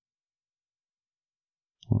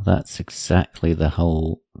 Well, that's exactly the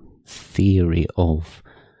whole theory of,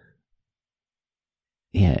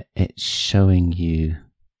 it's showing you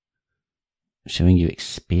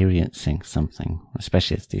experiencing something,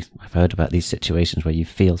 especially I've heard about these situations where you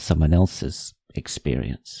feel someone else's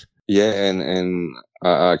experience. Yeah, and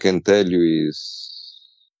I can tell you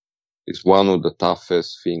it's one of the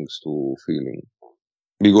toughest things to feeling,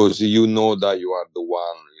 because that you are the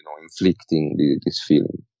one, inflicting this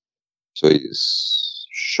feeling. So it's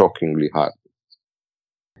shockingly hard.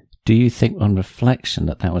 Do you think on reflection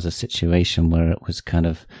that was a situation where it was kind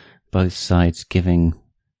of both sides giving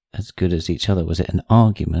as good as each other? Was it an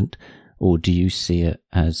argument, or do you see it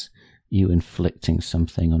as you inflicting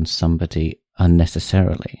something on somebody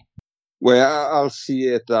unnecessarily? Well, I'll see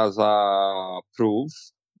it as a proof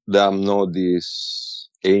that I'm not this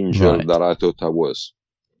angel that I thought I was.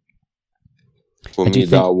 For me,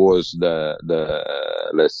 that was the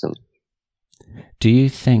lesson. Do you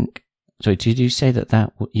think... So did you say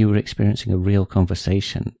that you were experiencing a real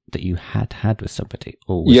conversation that you had with somebody?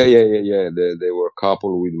 Or yeah. They were a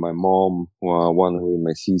couple with my mom, one with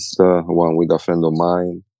my sister, one with a friend of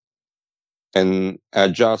mine. And I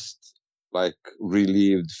just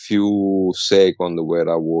relieved few seconds where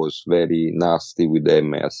I was very nasty with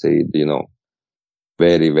them. I said,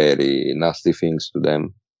 very, very nasty things to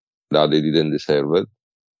them that they didn't deserve it.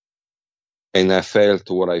 And I felt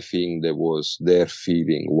what I think that was their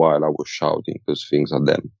feeling while I was shouting those things at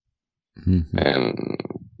them. And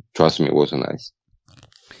trust me, it was nice.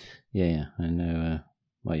 Yeah, I know.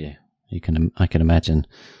 Well, yeah, I can imagine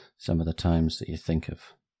some of the times that you think of.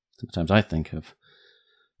 Sometimes I think of,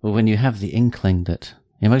 well, when you have the inkling that,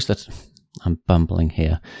 most of the I'm bumbling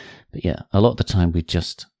here, but yeah, a lot of the time we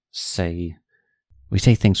just say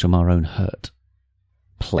things from our own hurt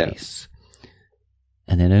place. Yeah.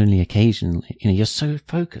 And then only occasionally, you're so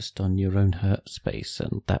focused on your own hurt space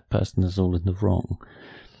and that person is all in the wrong.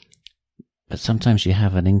 But sometimes you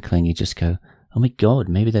have an inkling, you just go, oh my God,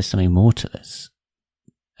 maybe there's something more to this.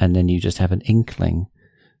 And then you just have an inkling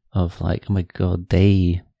of like, oh my God,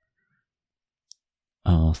 they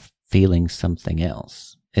are feeling something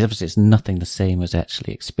else. Obviously, it's nothing the same as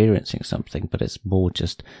actually experiencing something, but it's more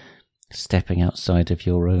just stepping outside of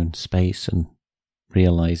your own space and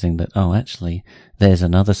realizing that, oh, actually, there's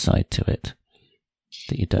another side to it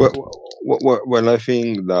that you don't. Well, I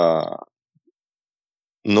think that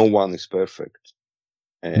no one is perfect.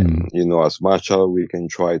 And, as much as we can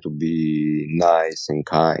try to be nice and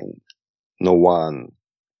kind, no one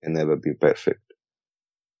can ever be perfect.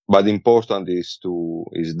 But important is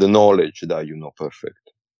the knowledge that you're not perfect.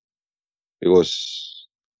 Because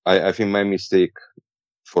I think my mistake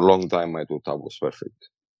for a long time, I thought I was perfect.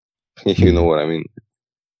 You know what I mean?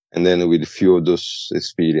 And then with a few of those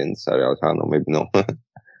experiences, I realized, no, maybe no.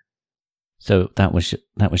 So that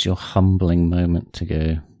was your humbling moment to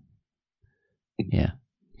go, yeah,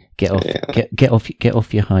 get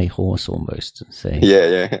off your high horse almost and say,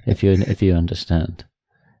 yeah. if you understand.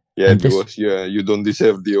 Yeah, and because you don't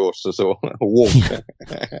deserve the horse, so walk.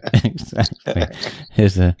 Exactly.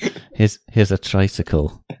 Here's a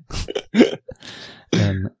tricycle.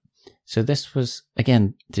 So this was,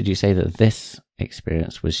 again, did you say that this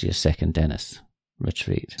experience was your second Dennis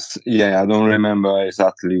retreat? Yeah, I don't remember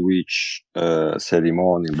exactly which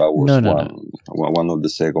ceremony, but it was one of the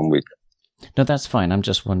second week. No, that's fine. I'm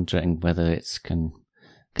just wondering whether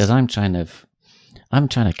because I'm trying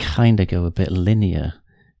to kind of go a bit linear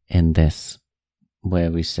in this,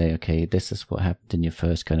 where we say, okay, this is what happened in your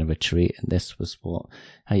first kind of retreat, and this was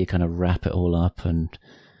how you kind of wrap it all up, and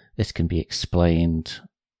this can be explained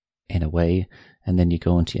in a way, and then you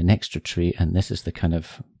go on to your next retreat, and this is the kind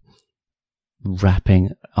of wrapping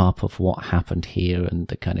up of what happened here and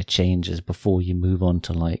the kind of changes before you move on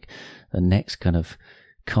to like the next kind of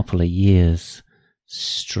couple of years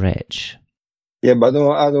stretch. Yeah, but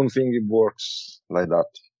no, I don't think it works like that.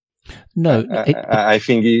 No, I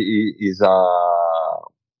think it is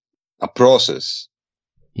a process.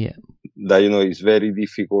 Yeah, that it's very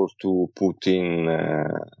difficult to put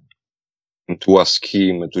into a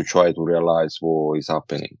scheme to try to realize what is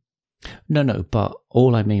happening. No, but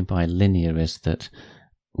all I mean by linear is that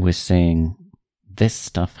we're saying this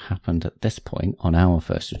stuff happened at this point on our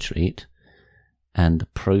first retreat, and the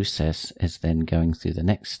process is then going through the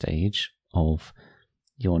next stage of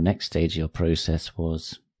your process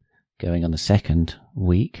was going on the second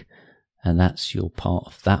week, and that's your part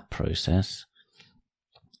of that process.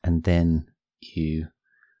 And then you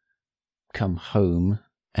come home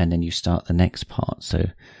and then you start the next part. So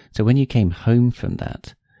when you came home from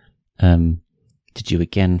that, did you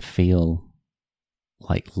again feel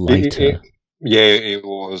like lighter? It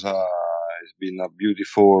was, it's been a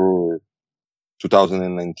beautiful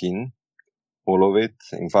 2019, all of it.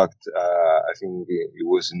 In fact, I think it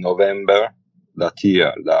was in November that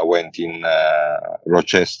year that I went in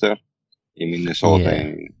Rochester in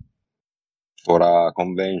Minnesota for a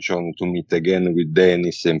convention to meet again with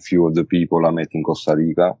Dennis and few of the people I met in Costa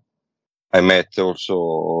Rica. I met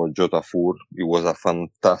also Jota Fur. It was a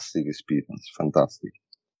fantastic experience. Fantastic.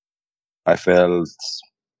 I felt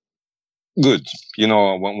good.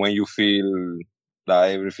 When you feel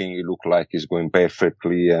that everything look like it's going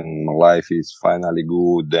perfectly and life is finally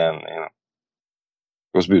good, and it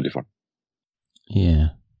was beautiful. Yeah.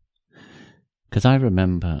 Because I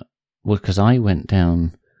remember, because I went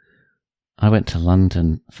to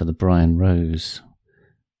London for the Brian Rose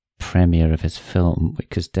premiere of his film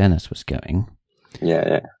because Dennis was going.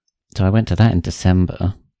 Yeah. So I went to that in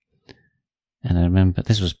December, and I remember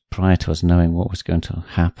this was prior to us knowing what was going to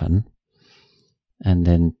happen. And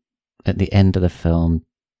then at the end of the film,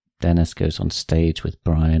 Dennis goes on stage with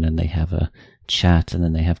Brian and they have a chat, and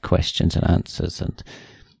then they have questions and answers,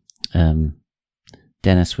 and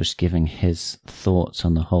Dennis was giving his thoughts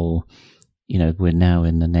on the whole, we're now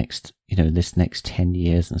in the next, this next 10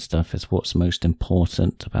 years and stuff is what's most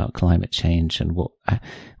important about climate change, and what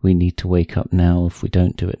we need to wake up now. If we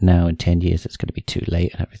don't do it now, in 10 years, it's going to be too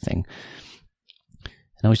late and everything.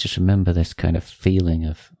 And I always just remember this kind of feeling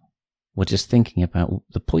of, just thinking about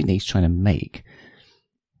the point that he's trying to make.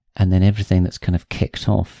 and then everything that's kind of kicked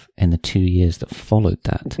off in the 2 years that followed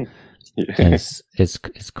that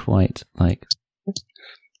is quite like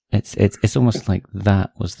it's almost like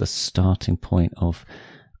that was the starting point of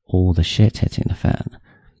all the shit hitting the fan.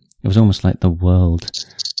 It was almost like the world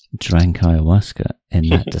drank ayahuasca in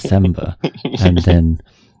that December, and then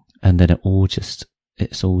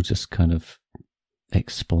it's all just kind of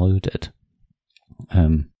exploded.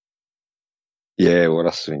 Yeah, what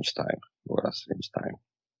a strange time.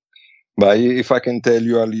 But if I can tell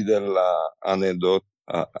you a little anecdote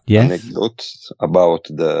about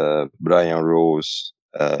the Brian Rose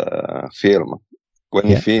film. When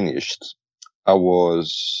he finished, I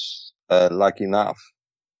was lucky enough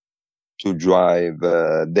to drive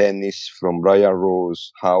Dennis from Brian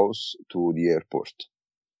Rose's house to the airport.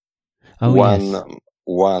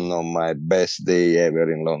 One of my best day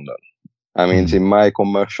ever in London. I mean, in my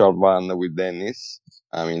commercial van with Dennis,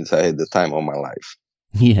 I mean, I had the time of my life.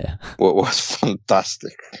 Yeah. It was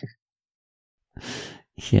fantastic.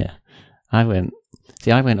 Yeah. I went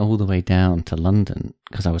all the way down to London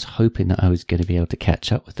because I was hoping that I was going to be able to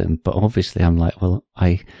catch up with him. But obviously I'm like, well,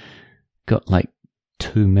 I got like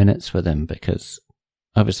 2 minutes with him because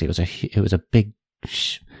obviously it was a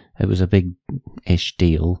big-ish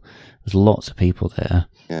deal. There's lots of people there.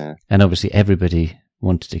 Yeah. And obviously everybody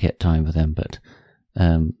wanted to get time with him, but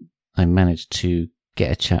I managed to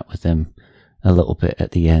get a chat with him a little bit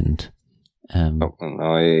at the end.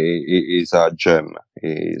 He's a gem.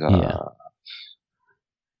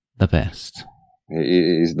 The best.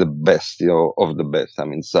 He's the best, of the best. I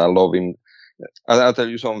mean, I love him. I'll tell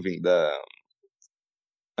you something.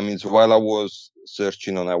 While I was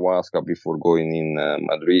searching on ayahuasca before going in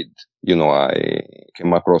Madrid, I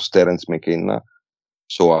came across Terence McKenna.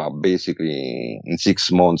 So basically, in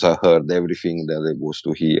 6 months, I heard everything that there was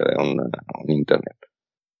to hear on internet.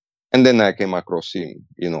 And then I came across him.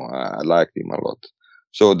 I liked him a lot.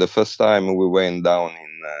 So the first time we went down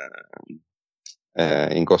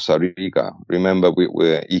in Costa Rica, remember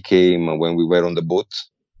he came when we were on the boat,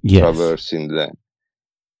 traversing the.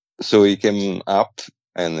 So he came up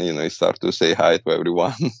and he started to say hi to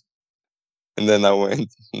everyone. And then I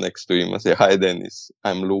went next to him and said, "Hi, Dennis.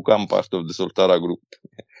 I'm Luca. I'm part of the Soltara group.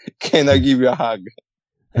 Can I give you a hug?"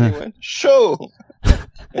 And he went, "Sure."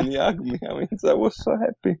 And he hugged me. I was so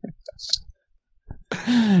happy.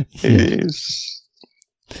 I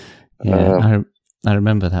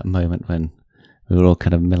remember that moment when we were all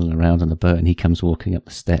kind of milling around on the boat and he comes walking up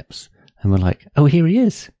the steps and we're like, "Oh, here he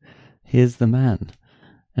is. Here's the man."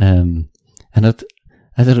 And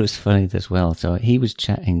I thought it was funny as well. So he was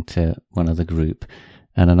chatting to one of the group,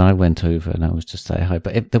 and then I went over and I was just saying hi.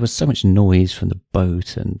 But there was so much noise from the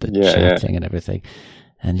boat and the chatting and everything.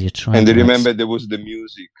 And you're trying. And remember, there was the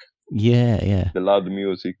music. Yeah. The loud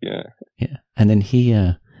music. Yeah. And then he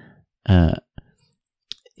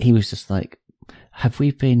was just like, "Have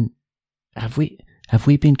we been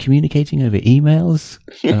communicating over emails?"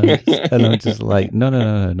 And I'm just like, no,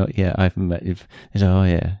 not yet. I haven't met you. He's like, "Oh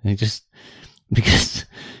yeah." And he just. Because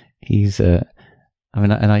he's, and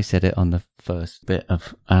I said it on the first bit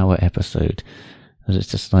of our episode, that it's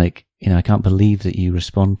just like, I can't believe that you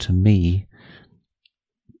respond to me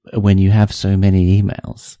when you have so many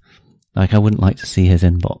emails. Like, I wouldn't like to see his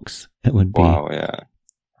inbox. It would be,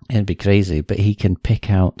 it'd be crazy. But he can pick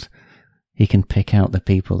out the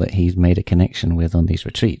people that he's made a connection with on these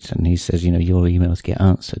retreats, and he says, your emails get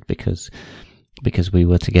answered because we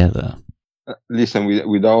were together. Listen,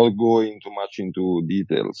 without going too much into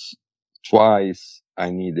details, twice I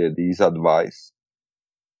needed his advice,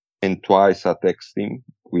 and twice I texted him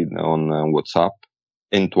on WhatsApp,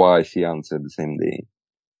 and twice he answered the same day.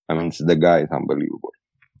 The guy is unbelievable.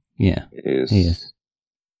 Yeah, he is.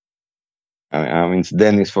 It's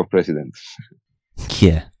Dennis for president.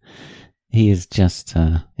 Yeah, he is just,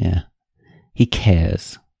 he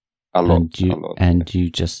cares. A lot. And you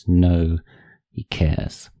just know he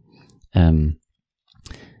cares.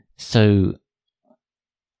 So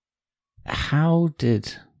how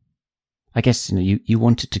did, I guess, you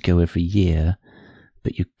wanted to go every year,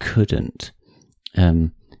 but you couldn't.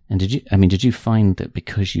 And did you find that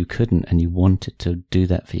because you couldn't and you wanted to do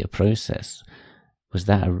that for your process,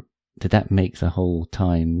 did that make the whole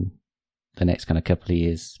time, the next kind of couple of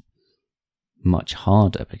years, much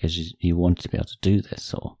harder because you wanted to be able to do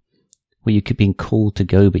this, or were you being called to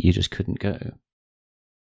go but you just couldn't go?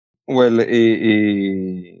 Well, I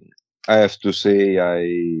have to say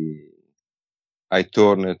I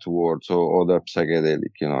turned towards other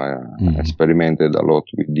psychedelic. I experimented a lot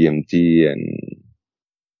with DMT and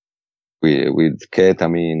with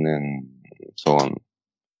ketamine and so on.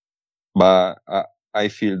 But I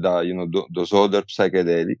feel that, those other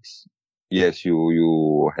psychedelics, yes,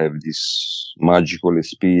 you have this magical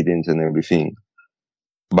experience and everything,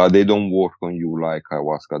 but they don't work on you like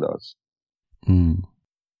ayahuasca does. Mm.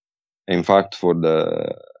 In fact, for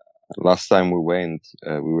the last time we went,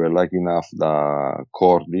 we were lucky enough that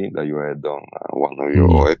Cordy, that you had on one of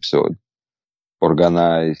your episodes,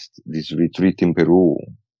 organized this retreat in Peru.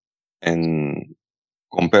 And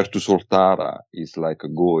compared to Soltara, it's like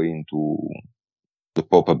going to the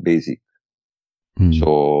pop-up basic.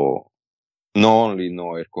 So not only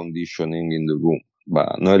no air conditioning in the room,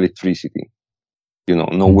 but no electricity,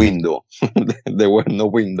 no window. There were no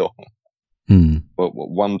window. But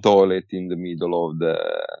one toilet in the middle of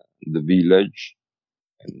the village,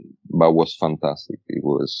 but was fantastic. It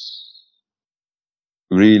was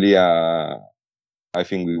really, I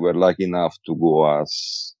think we were lucky enough to go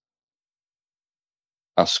as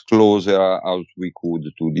close as we could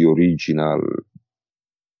to the original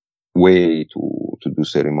way to do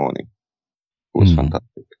ceremony. It was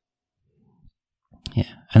fantastic.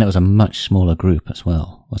 Yeah, and it was a much smaller group as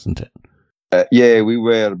well, wasn't it? Yeah, we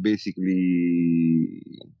were basically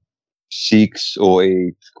 6 or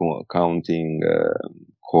 8, counting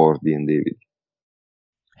Cordy and David.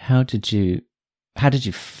 How did you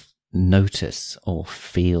notice or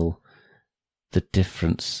feel the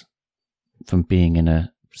difference from being in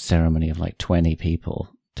a ceremony of like 20 people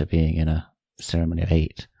to being in a ceremony of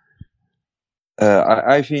 8?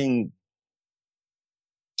 I think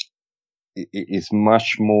it's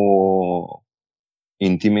much more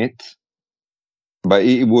intimate, but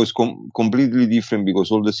it was completely different because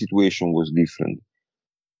all the situation was different.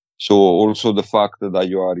 So also the fact that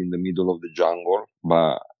you are in the middle of the jungle,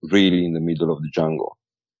 but really in the middle of the jungle,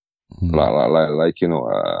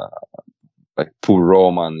 like poor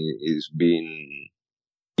Roman is being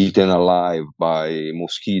eaten alive by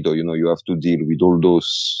mosquito. You have to deal with all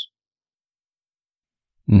those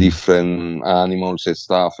different animals and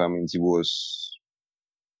stuff. I mean, it was,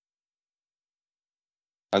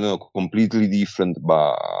 I don't know, completely different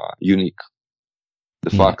but unique.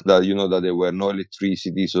 The fact that, that there were no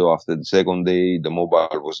electricity, so after the second day, the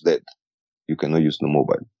mobile was dead. You cannot use the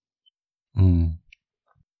mobile.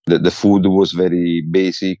 The food was very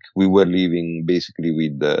basic. We were living basically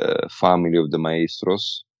with the family of the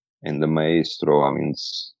maestros, and the maestro, I mean,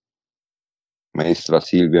 Maestra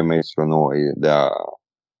Silvia, Maestro Noi, they are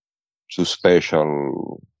 2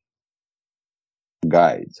 special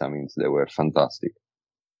guides. I mean, they were fantastic.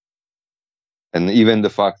 And even the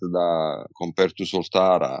fact that compared to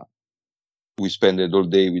Soltara, we spent it all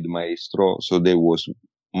day with Maestro, so there was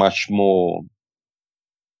much more,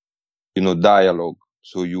 dialogue,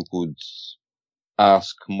 so you could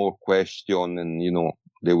ask more questions, and,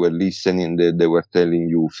 they were listening, they were telling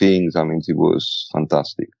you things. I mean, it was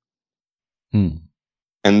fantastic. And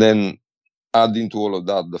then adding to all of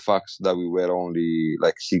that, the fact that we were only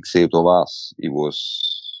like 6, 8 of us, it was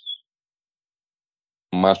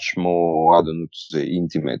much more, I don't know to say,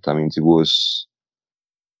 intimate. I mean, it was,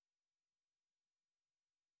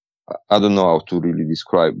 I don't know how to really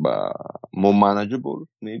describe, but more manageable,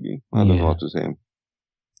 maybe. I don't know how to say.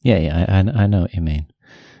 Yeah, I know what you mean.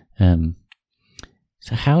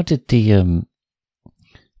 So how did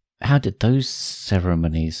those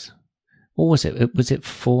ceremonies? What was it? Was it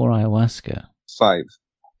 4 ayahuasca? 5.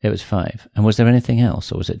 It was 5. And was there anything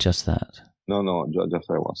else, or was it just that? No, just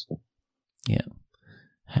ayahuasca. Yeah.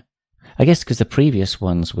 I guess because the previous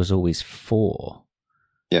ones was always 4.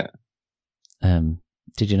 Yeah.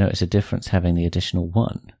 Did you notice a difference having the additional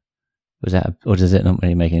 1? Was that, or does it not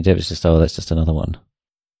really make any difference? Just, that's just another one.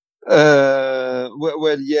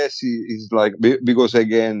 Well, yes, it's like, because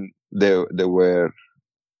again, there were,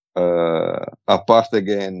 apart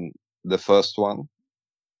again, the first one,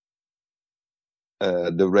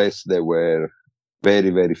 the rest, they were very,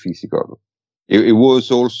 very physical. It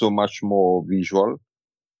was also much more visual.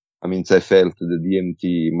 I mean, I felt the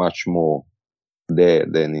DMT much more there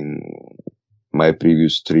than in my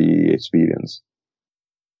previous 3 experience.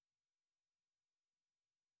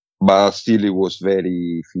 But still, it was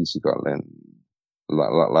very physical, and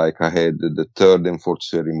like I had the 3rd and 4th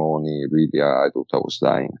ceremony, really, I thought I was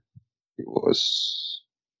dying. It was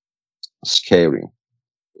scary.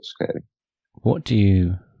 It was scary. What do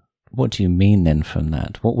you mean then from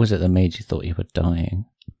that? What was it that made you thought you were dying?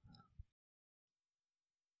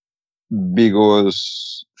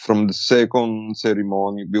 Because from the second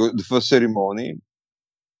ceremony, because the first ceremony,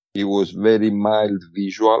 it was very mild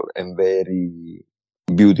visual and very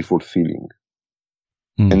beautiful feeling.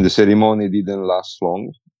 And the ceremony didn't last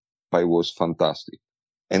long, but it was fantastic.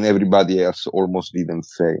 And everybody else almost didn't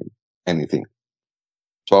say anything.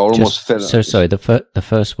 So I almost felt. So sorry, the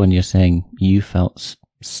first one you're saying you felt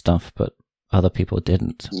stuff, but other people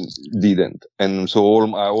didn't. And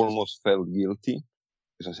so I almost felt guilty.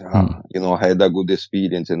 Because I said, I had a good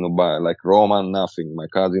experience, and like Roman, nothing, my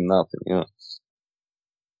cousin, nothing,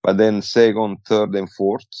 But then second, third, and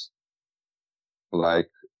fourth, like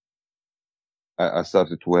I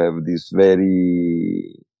started to have this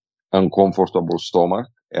very uncomfortable stomach.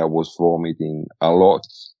 I was vomiting a lot,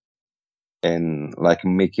 and like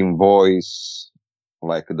making voice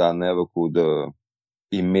like that I never could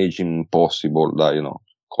imagine possible that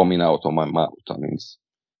coming out of my mouth. I mean, it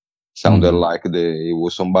sounded like it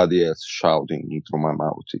was somebody else shouting through my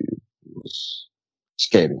mouth. It was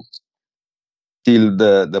scary. Till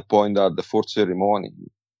the point that the fourth ceremony,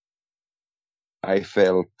 I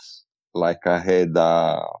felt like I had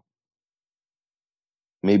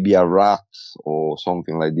maybe a rat or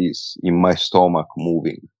something like this in my stomach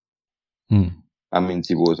moving. I mean,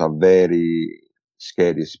 it was a very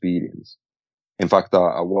scary experience. In fact,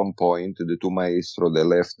 at one point, the two maestros, they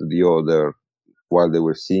left the order while they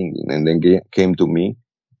were singing, and then came to me,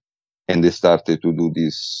 and they started to do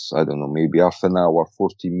this, I don't know, maybe half an hour,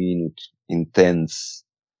 40-minute intense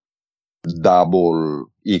double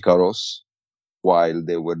Icarus while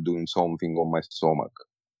they were doing something on my stomach.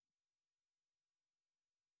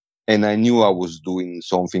 And I knew I was doing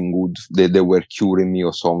something good, that they were curing me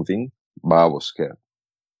or something, but I was scared.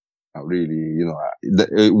 I really,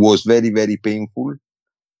 it was very, very painful,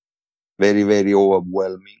 very, very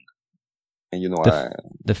overwhelming. And,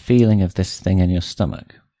 the feeling of this thing in your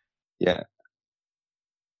stomach. Yeah.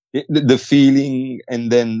 The feeling,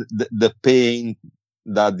 and then the pain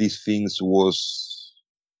that these things was,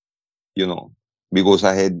 because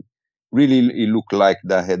I had really, it looked like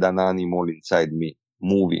that I had an animal inside me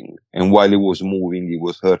moving. And while it was moving, it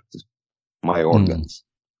was hurt my organs.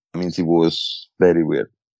 I mean, it was very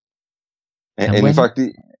weird. And in fact,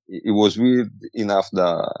 it was weird enough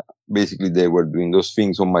that basically they were doing those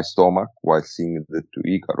things on my stomach while singing the two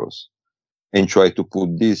Icarus, and try to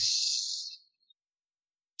put these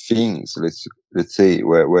things, let's say,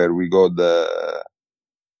 where we got the,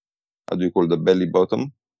 how do you call the belly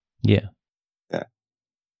button? Yeah. Yeah.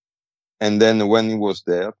 And then when it was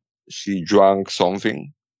there, she drank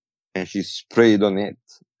something and she sprayed on it,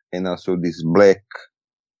 and I saw this black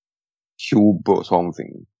tube or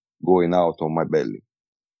something going out of my belly.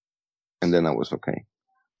 And then I was okay.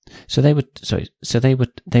 So they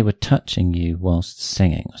were touching you whilst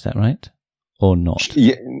singing, was that right? Or not?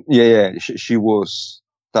 Yeah. She was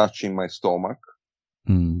touching my stomach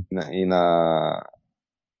in a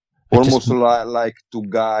almost like to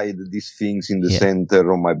guide these things in the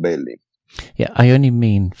center of my belly. Yeah, I only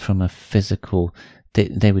mean from a physical.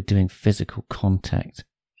 They were doing physical contact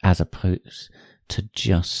as opposed to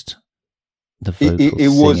just the vocals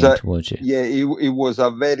singing towards you. Yeah, it was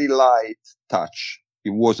a very light touch.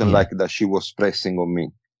 It wasn't like that she was pressing on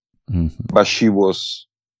me, but she was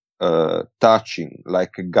touching,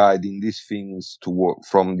 like guiding these things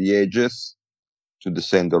from the edges to the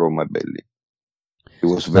center of my belly. It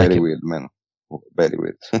was very weird, man. Very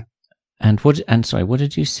weird. What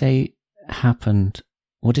did you say happened?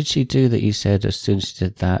 What did she do that you said as soon as she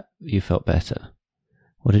did that, you felt better?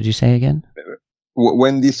 What did you say again?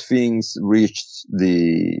 When these things reached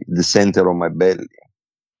the center of my belly,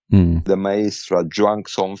 the maestra drank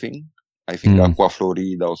something. I think Aqua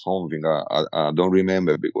Florida or something. I don't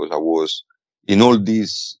remember, because I was in all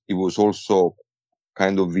this. It was also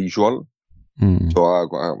kind of visual, so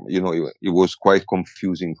it was quite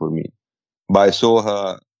confusing for me. But I saw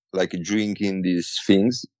her like drinking these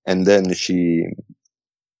things, and then she,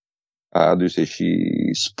 how do you say,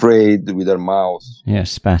 she sprayed with her mouth. Yeah,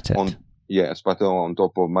 spat it. Spat on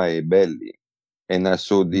top of my belly, and I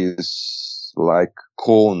saw this like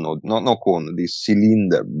cone, or not cone, this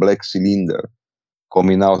cylinder, black cylinder,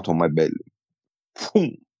 coming out of my belly.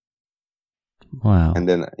 Wow. And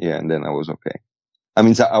then I was okay. I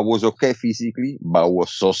mean, I was okay physically, but I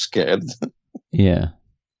was so scared. Yeah.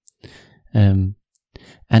 And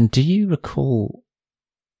do you recall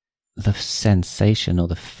the sensation or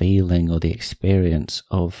the feeling or the experience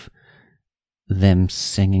of them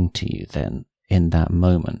singing to you then in that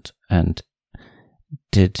moment? And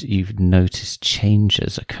did you notice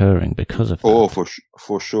changes occurring because of that? Oh,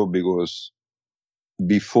 for sure, because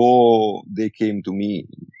before they came to me,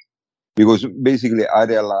 because basically I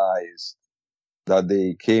realized that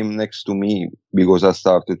they came next to me because I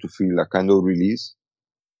started to feel a kind of release.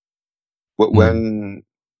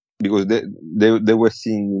 Because they were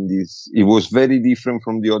singing this, it was very different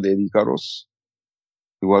from the other Icaros.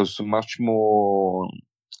 It was much more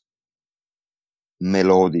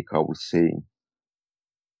melodic, I would say.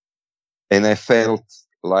 and I felt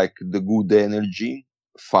like the good energy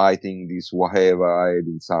fighting this whatever I had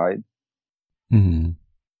inside. Mm-hmm.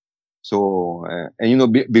 So,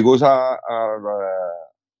 and because as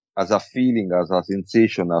a feeling, as a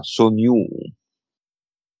sensation, are so new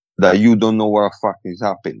that you don't know what the fuck is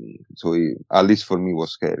happening. So, at least for me, it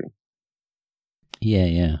was scary.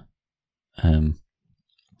 Yeah.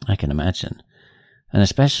 I can imagine. And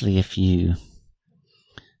especially if you,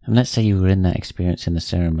 and let's say you were in that experience in the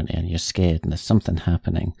ceremony and you're scared and there's something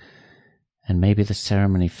happening, and maybe the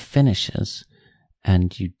ceremony finishes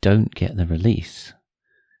and you don't get the release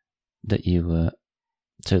that you were,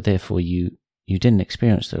 so therefore you didn't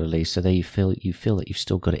experience the release, so there you feel that you've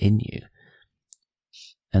still got it in you.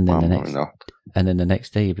 And then the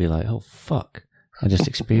next day you'd be like, oh fuck, I just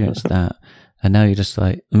experienced that. And now you're just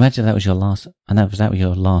like, imagine that was your last, and that was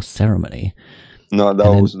your last ceremony. No,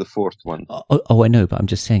 that was the fourth one. Oh, I know, but I'm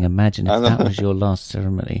just saying, imagine if that was your last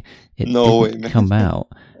ceremony, it didn't come out,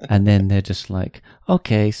 and then they're just like,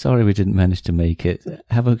 okay, sorry we didn't manage to make it.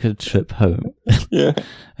 Have a good trip home. Yeah.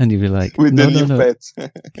 And you'd be like, with no. pets.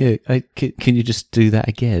 Yeah, can you just do that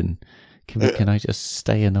again? Can I just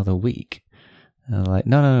stay another week? And they're like,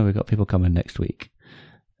 no, we've got people coming next week.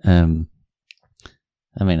 I mean,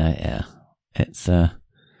 yeah, it's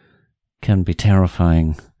can be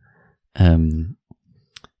terrifying.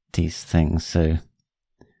 These things. So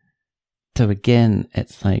again,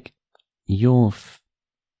 it's like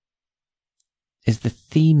is the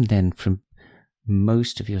theme then from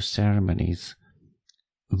most of your ceremonies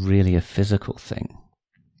really a physical thing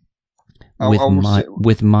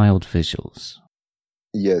with mild visuals?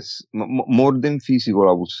 Yes, more than physical,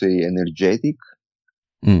 I would say energetic.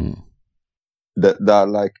 Mm. That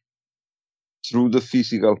like through the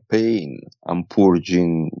physical pain, I'm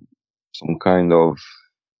purging some kind of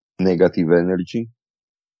negative energy.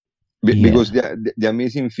 Because the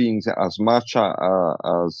amazing things, as much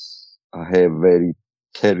as I have very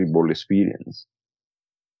terrible experience,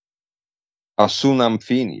 as soon I'm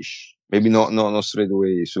finished, maybe not straight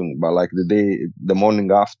away soon, but like the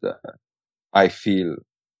morning after, I feel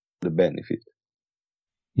the benefit.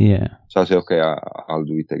 Yeah. So I say, okay, I'll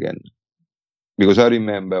do it again. Because I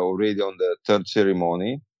remember already on the third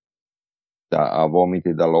ceremony that I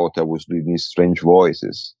vomited a lot. I was doing these strange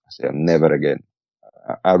voices. I said, never again.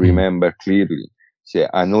 I remember clearly. Say,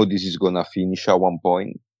 I know this is gonna finish at one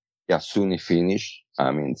point. As soon as it finish,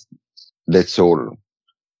 I mean, that's all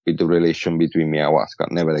with the relation between me and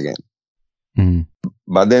ayahuasca. Never again. Mm.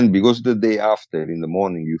 But then, because the day after, in the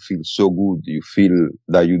morning, you feel so good. You feel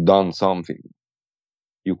that you've done something.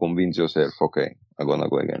 You convince yourself, okay, I'm gonna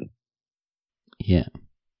go again. Yeah.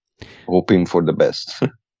 Hoping for the best.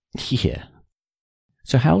 Yeah.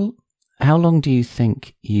 So how long do you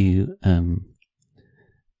think your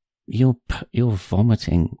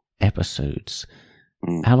vomiting episodes,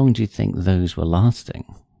 how long do you think those were lasting?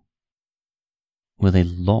 Were they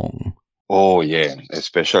long? Oh yeah,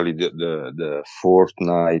 especially the fourth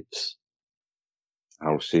night.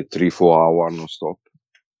 I would say 3-4 hours non stop.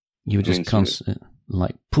 You were just constant,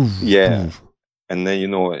 like poof. Yeah, poof. And then you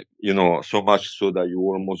know so much so that you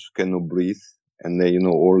almost cannot breathe, and then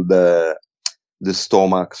all the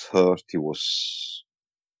stomachs hurt. It was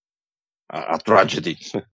a tragedy.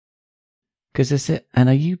 Because is it? And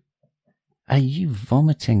are you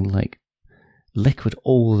vomiting like liquid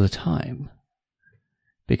all the time?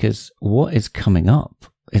 Because what is coming up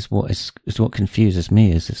is what confuses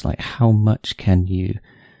me. It's like, how much can you?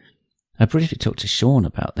 I briefly talked to Sean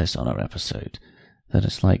about this on our episode. That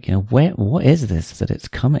it's like, what is this that it's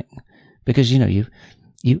coming? Because you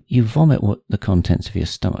vomit the contents of your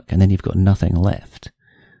stomach, and then you've got nothing left.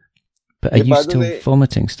 But are you still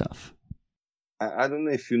vomiting stuff? I don't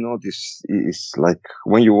know if you notice. It's like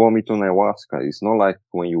when you vomit on ayahuasca, it's not like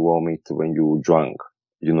when you vomit when you're drunk.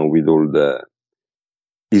 With all the.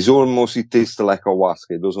 It tastes like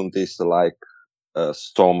ayahuasca. It doesn't taste like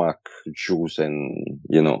stomach juice and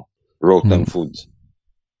rotten food.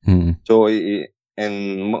 So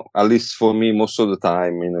and at least for me, most of the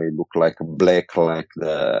time, it looked like black, like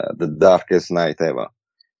the darkest night ever.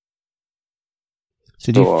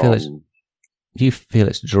 So do you feel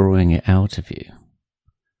it's drawing it out of you?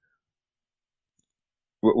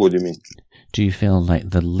 What do you mean? Do you feel like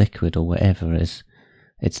the liquid or whatever it's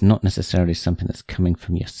not necessarily something that's coming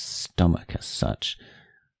from your stomach as such,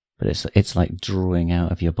 but it's like drawing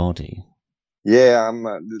out of your body? Yeah,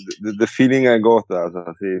 the feeling I got, as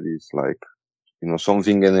I said, is like,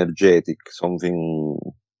 something energetic, something.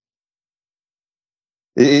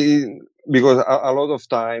 Because a lot of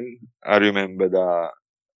time, I remember that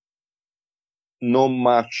not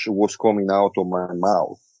much was coming out of my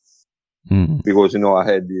mouth. because, I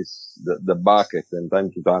had the bucket, and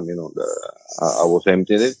time to time, I was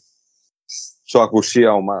emptying it. So I could see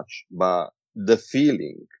how much, but the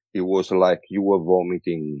feeling, it was like you were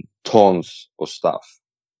vomiting tons of stuff.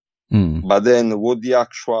 But then what the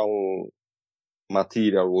actual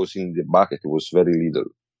material was in the bucket was very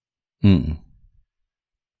little.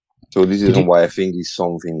 So this is why I think it's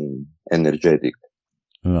something energetic.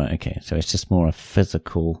 Right, okay. So it's just more a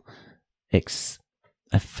physical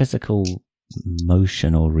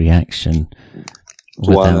motion or reaction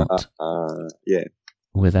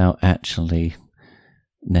without actually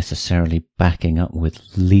necessarily backing up with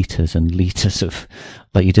liters and liters of,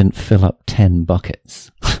 like you didn't fill up 10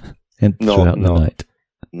 buckets throughout the night.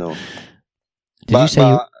 No. Did you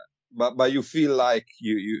say but you feel like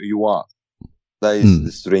you are. That is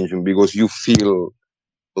the strange one, because you feel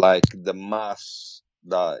like the mass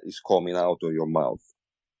that is coming out of your mouth.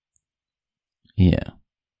 Yeah.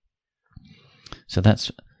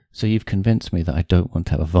 So you've convinced me that I don't want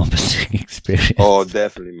to have a vomiting experience. Oh,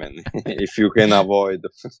 definitely, man. If you can avoid.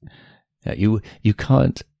 Yeah, you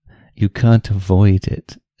can't avoid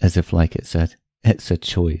it as if like it's a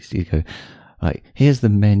choice. You go, right, here's the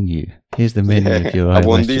menu. Here's the menu of your I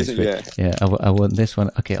want this, I want this one.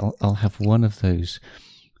 Okay, I'll have one of those.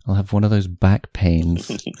 I'll have one of those back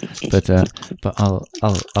pains, but I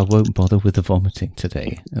won't bother with the vomiting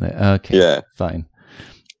today. Okay, fine.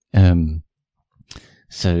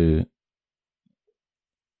 So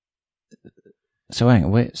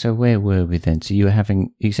where were we then? So you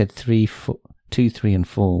said 2, 3, and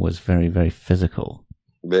 4 was very, very physical.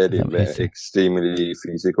 Very, very extremely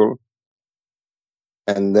physical.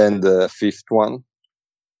 And then the 5th one,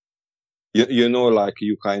 like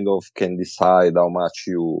you kind of can decide how much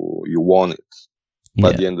you want it.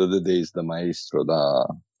 But at the end of the day, it's the maestro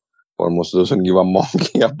that almost doesn't give a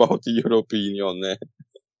monkey about your opinion.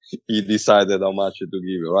 He decided how much to give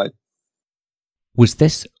you, right? Was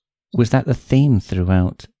that the theme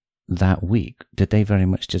throughout that week? Did they very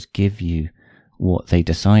much just give you what they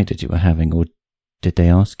decided you were having, or did they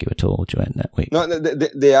ask you at all during that week? No,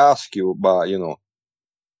 they ask you, but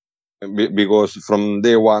because from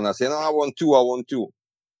day one I say, no, I want 2,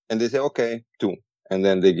 and they say, okay, 2, and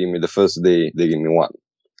then they give me the first day, they give me 1.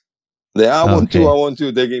 I want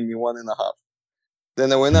 2, they give me 1.5.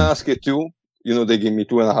 Then when I ask it 2, they give me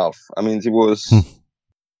 2.5. I mean, it was.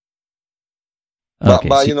 But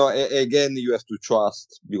again, you have to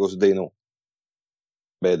trust, because they know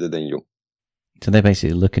better than you. So they're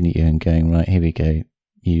basically looking at you and going, right, here we go.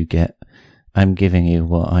 I'm giving you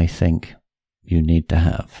what I think you need to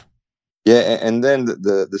have. Yeah, and then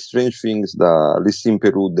the strange thing is that, at least in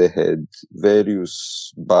Peru, they had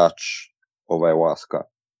various batch of ayahuasca.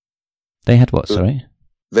 They had what, sorry?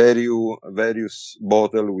 Various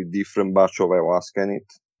bottle with different batch of ayahuasca in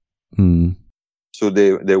it. So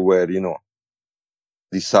they were,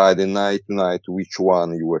 deciding night to night which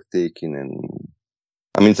one you were taking. And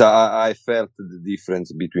I mean, so I felt the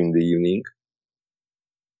difference between the evening.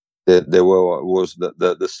 There was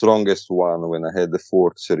the strongest one when I had the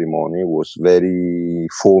 4th ceremony, was very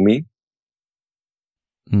foamy.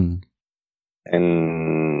 And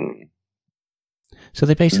so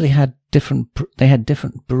they basically had different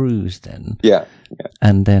brews then. Yeah.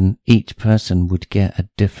 And then each person would get a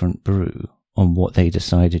different brew on what they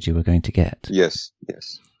decided you were going to get. Yes.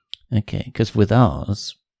 Okay, because with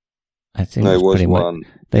ours, I think it was one.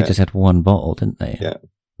 They just had one bottle, didn't they? Yeah.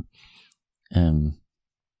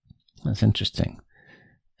 That's interesting.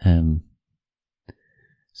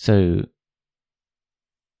 So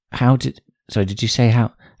did you say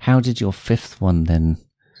how did your 5th one then?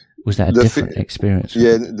 Was that a different experience?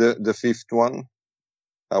 Yeah, the 5th one,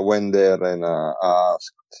 I went there and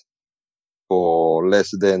asked for less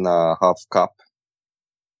than a half cup.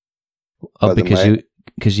 Oh,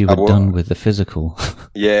 because you were done with the physical.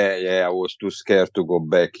 Yeah, I was too scared to go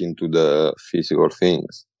back into the physical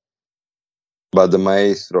things. But the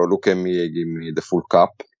maestro looked at me and gave me the full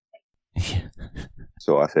cup. Yeah.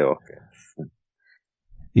 So I said, okay.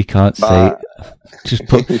 You can't say,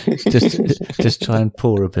 just try and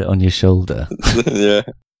pour a bit on your shoulder. Yeah.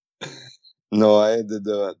 No, I had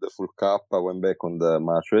the full cup. I went back on the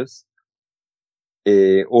mattress.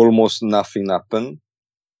 Almost nothing happened.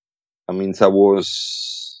 I mean, I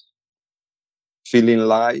was feeling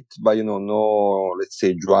light, but no, let's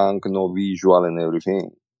say drunk, no visual and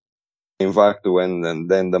everything. In fact, then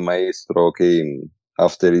the maestro came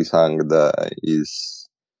after he sang his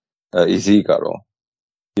Icaro.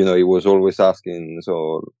 He was always asking,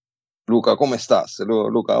 so, Luca, come estás?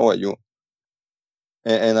 Luca, how are you?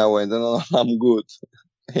 And I went, no, I'm good.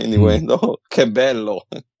 And he went, oh, che bello.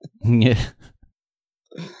 Yeah.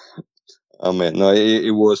 I mean, no,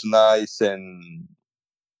 it was nice. And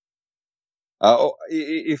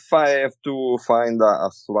if I have to find a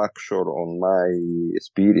structure on my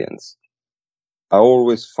experience, I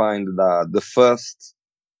always find that the first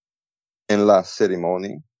and last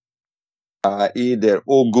ceremony are either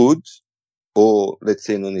all good or, let's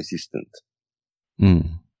say, non-existent.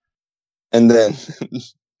 Mm. And then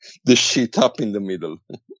the shit up in the middle.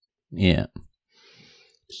 Yeah.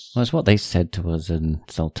 Well, it's what they said to us in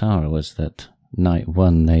Soltara, was that night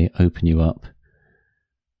one, they open you up.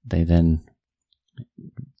 They then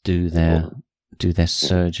do their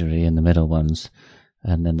surgery in the middle ones.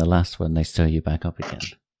 And then the last one, they sew you back up again.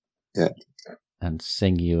 Yeah. And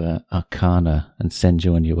sing you a arcana and send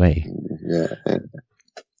you on your way. Yeah.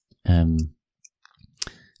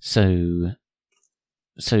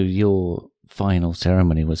 So your final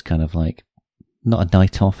ceremony was kind of like not a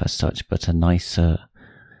night off as such, but a nicer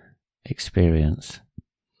experience.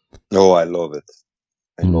 Oh, I love it.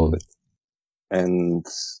 I love it. And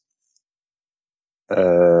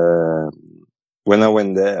when I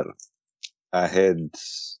went there, I had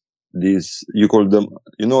these, you call them,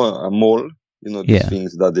 a mole, these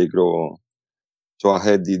things that they grow. So I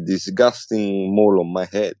had this disgusting mole on my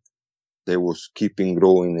head. They was keeping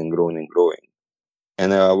growing and growing and growing.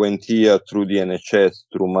 And I went here through the NHS,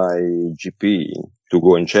 through my GP, to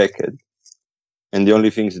go and check it. And the only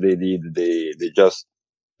things they did, they just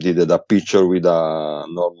did a picture with a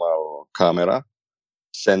normal camera,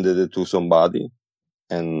 sent it to somebody,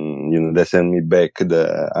 and they sent me back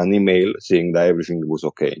an email saying that everything was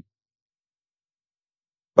okay.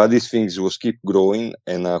 But these things was keep growing,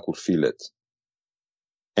 and I could feel it.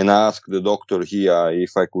 And I asked the doctor here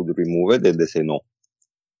if I could remove it, and they say no.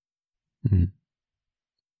 Mm-hmm.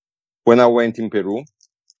 When I went in Peru,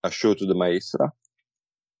 I showed to the maestra.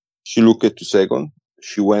 She looked at 2 seconds.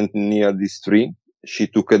 She went near this tree. She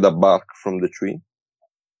took the bark from the tree.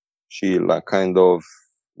 She kind of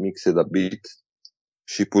mixed it a bit.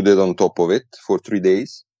 She put it on top of it for 3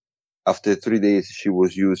 days. After 3 days, she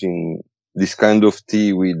was using this kind of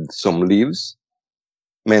tea with some leaves.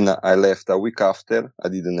 Man, I left a week after. I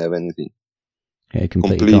didn't have anything. Yeah,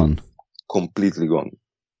 completely gone. Completely gone.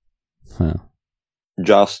 Huh.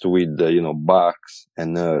 Just with, barks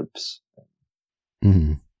and herbs.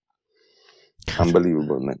 Mm.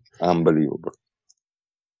 Unbelievable, man. Unbelievable.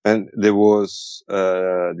 And there was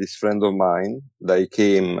this friend of mine that he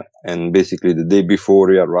came, and basically the day before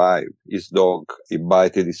he arrived, his dog, he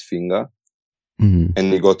bited his finger, and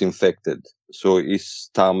he got infected. So his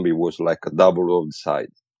thumb was like a double of the size.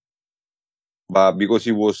 But because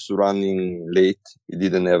he was running late, he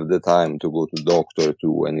didn't have the time to go to the doctor,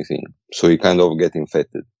 to anything. So he kind of get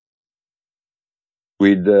infected.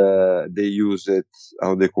 With they use it,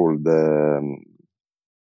 how they call the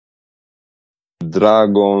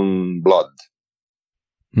dragon blood.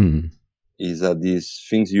 Is these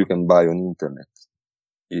things you can buy on internet.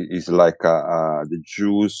 It's like the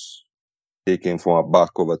juice taken from a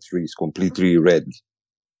bark of a tree. It's completely red.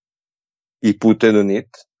 He put it on it.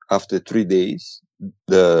 After 3 days,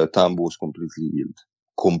 the thumb was completely healed.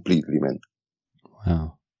 Completely, man.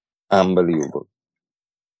 Wow. Unbelievable.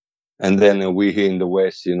 And then we here in the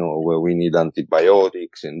West, where we need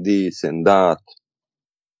antibiotics and this and that.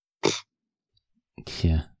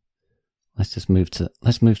 Yeah. Let's move to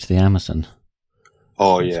the Amazon.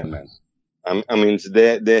 Oh, yeah, man. I mean,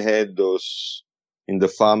 they had those in the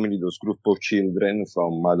family, those group of children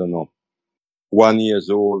from, I don't know, 1 year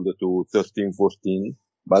old to 13, 14.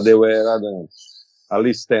 But they were, I don't know, at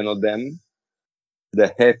least 10 of them,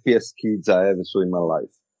 the happiest kids I ever saw in my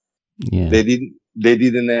life. Yeah. They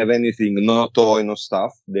didn't have anything, no toy, no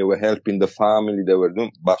stuff. They were helping the family. They were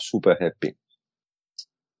doing, but super happy.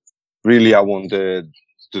 Really, I wanted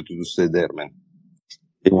to stay there, man.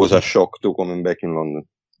 It was a shock to coming back in London.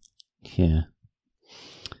 Yeah.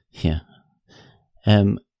 Yeah.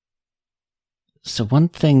 So one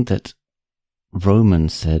thing that Roman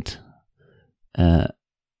said,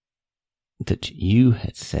 that you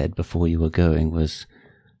had said before you were going was,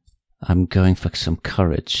 I'm going for some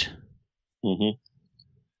courage. Mm-hmm.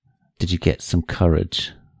 Did you get some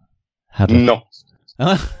courage? No.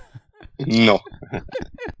 No.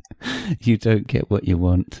 You don't get what you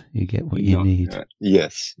want. You get what you need.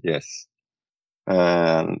 Yes. This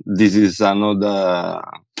is another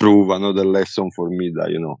lesson for me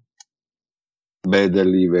that, better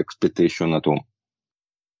leave expectation at home.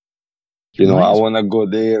 I want to go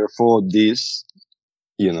there for this,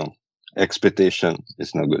 expectation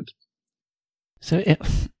is not good. So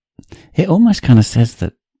it almost kind of says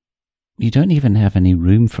that you don't even have any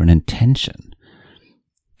room for an intention.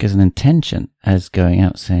 Because an intention as going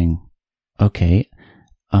out saying, okay,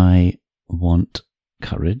 I want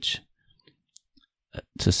courage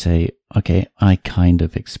to say, okay, I kind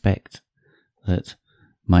of expect that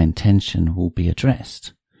my intention will be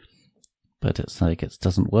addressed. But it's like, it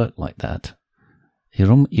doesn't work like that.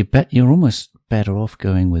 You're almost better off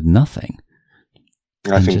going with nothing.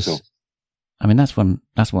 I think so. I mean, that's why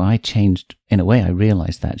I changed. In a way, I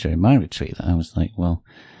realized that during my retreat, that I was like, well,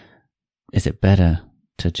 is it better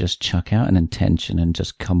to just chuck out an intention and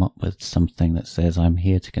just come up with something that says I'm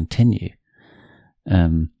here to continue?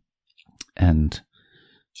 And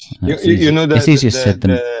it's easier said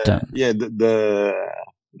than done. Yeah,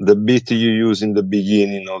 the bit you use in the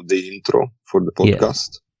beginning of the intro for the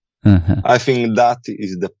podcast, I think that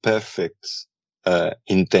is the perfect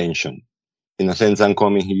intention. In a sense, I'm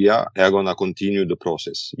coming here, I'm going to continue the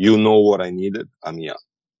process. You know what I needed, I'm here.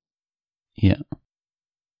 Yeah.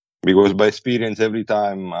 Because by experience, every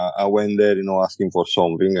time I went there, asking for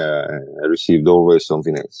something, I received always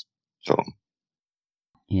something else. So.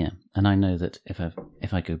 Yeah, and I know that if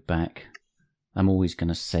I go back, I'm always going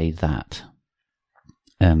to say that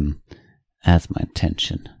as my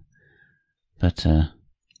intention. But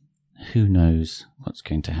who knows what's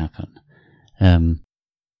going to happen?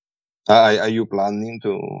 Are you planning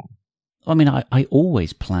to? I mean, I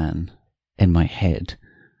always plan in my head,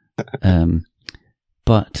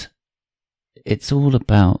 but it's all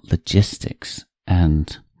about logistics,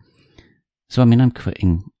 and so I mean, I'm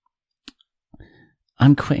quitting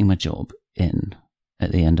my job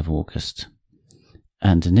at the end of August,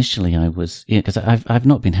 and initially I was, because I've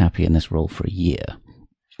not been happy in this role for a year,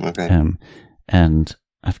 and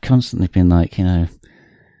I've constantly been like,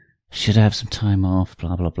 should I have some time off,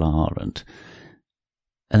 blah blah blah, and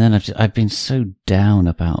then I've been so down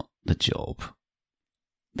about the job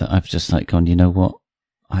that I've just like gone, you know what,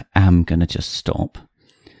 I am going to just stop.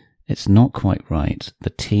 It's not quite right.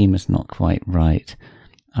 The team is not quite right.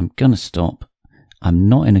 I'm going to stop. I'm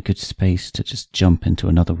not in a good space to just jump into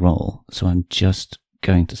another role, so I'm just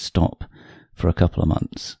going to stop for a couple of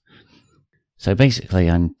months. So basically,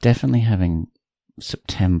 I'm definitely having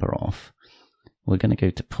September off. We're going to go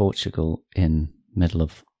to Portugal in middle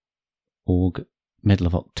of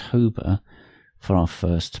October for our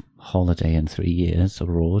first holiday in 3 years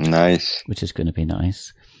abroad. Nice. Which is going to be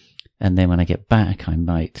nice. And then when I get back, I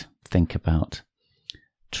might think about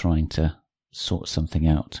trying to sort something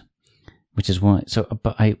out. Which is why,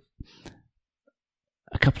 about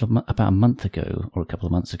a month ago or a couple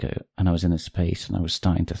of months ago, and I was in a space and I was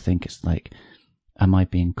starting to think, it's like, am I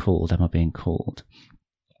being called?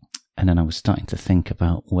 And then I was starting to think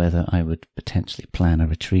about whether I would potentially plan a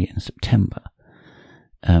retreat in September.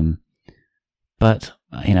 But,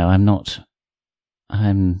 I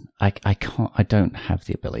don't have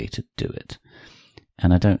the ability to do it.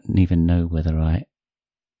 And I don't even know whether I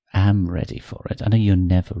am ready for it. I know you're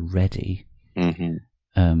never ready.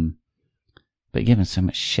 Mm-hmm. But given so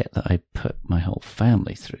much shit that I put my whole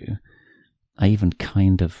family through, I even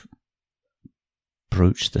kind of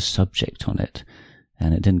broached the subject on it,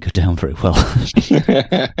 and it didn't go down very well.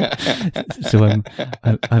 So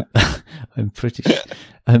I'm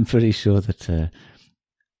pretty sure that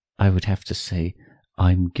I would have to say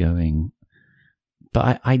I'm going.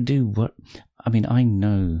 But I do what I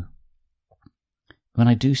know when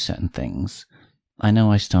I do certain things. I know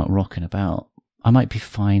I start rocking about. I might be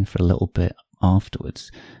fine for a little bit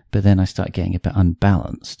afterwards, but then I start getting a bit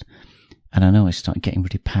unbalanced, and I know I start getting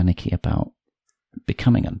really panicky about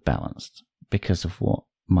becoming unbalanced because of what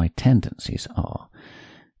my tendencies are.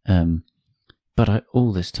 But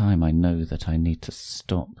all this time I know that I need to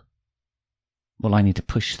stop. Well, I need to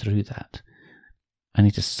push through that. I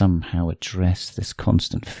need to somehow address this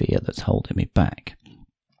constant fear that's holding me back.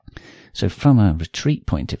 So from a retreat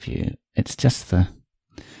point of view, it's just the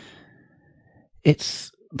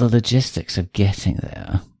logistics of getting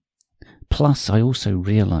there. Plus, I also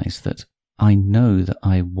realize that I know that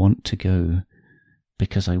I want to go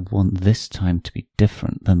because I want this time to be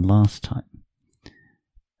different than last time.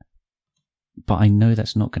 But I know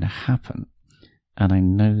that's not going to happen. And I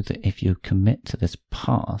know that if you commit to this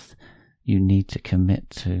path, you need to commit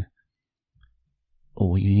to,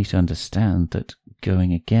 or you need to understand that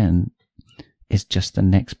going again is just the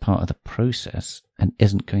next part of the process and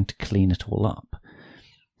isn't going to clean it all up.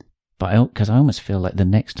 But because I almost feel like the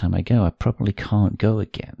next time I go, I probably can't go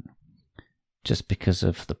again. Just because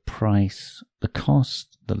of the price, the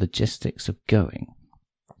cost, the logistics of going.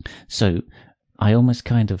 So I almost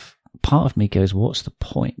part of me goes, what's the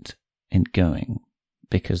point in going?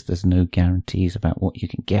 Because there's no guarantees about what you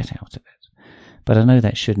can get out of it. But I know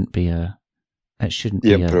that shouldn't be the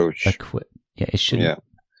approach. It shouldn't. Yeah.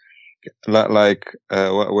 Like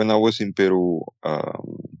when I was in Peru,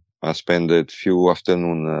 I spent a few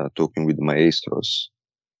afternoon talking with maestros,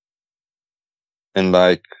 and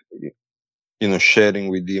like, sharing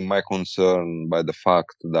with him my concern by the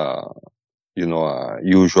fact that,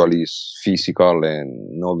 usually it's physical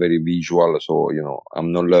and not very visual. So,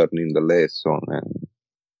 I'm not learning the lesson,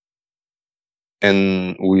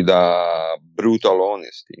 and with a brutal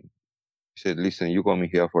honesty, he said, listen, you come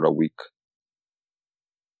here for a week.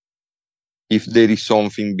 If there is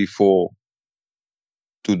something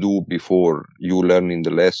to do before you learning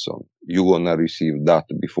the lesson, you're gonna receive that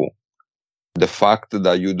before. The fact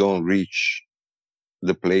that you don't reach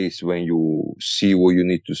the place when you see what you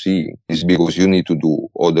need to see is because you need to do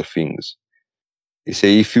other things. He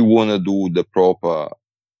say, if you want to do the proper,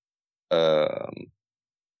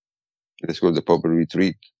 let's call the proper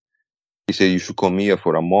retreat, he say you should come here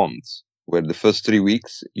for a month, where the first 3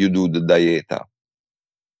 weeks you do the dieta.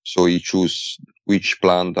 So you choose which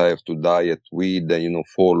plant I have to diet with, and,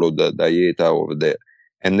 follow the dieta over there.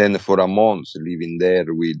 And then for a month living there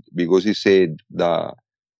because he said that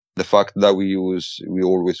the fact that we always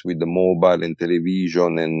with the mobile and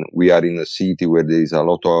television, and we are in a city where there is a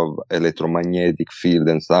lot of electromagnetic field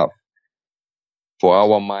and stuff, for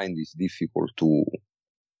our mind it's difficult to,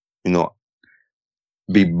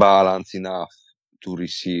 be balanced enough to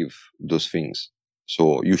receive those things.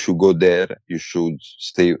 So you should go there, you should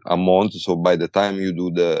stay a month. So by the time you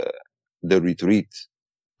do the retreat,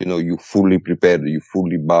 you fully prepared, you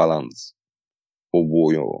fully balanced for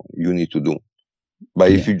what you need to do.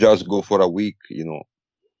 But if you just go for a week, you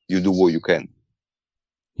do what you can.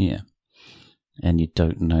 Yeah. And you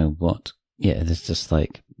don't know what. Yeah, it's just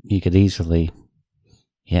like you could easily.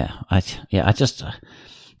 That's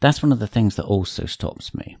one of the things that also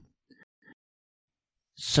stops me.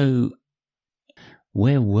 So,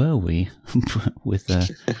 where were we with? I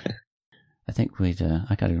think I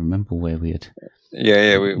can't even remember where we had.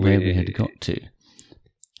 Yeah, we had got to.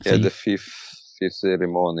 So the fifth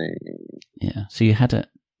ceremony. Yeah, so you had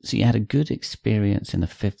a good experience in the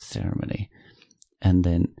fifth ceremony, and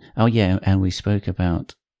then and we spoke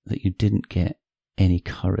about that you didn't get any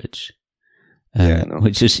courage,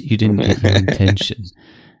 which is you didn't get your intention,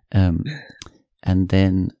 and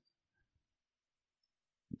then,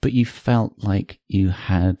 but you felt like you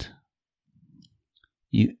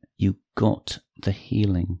got the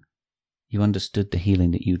healing, you understood the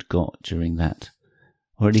healing that you'd got during that,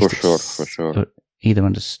 or at least for sure. Either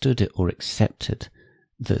understood it or accepted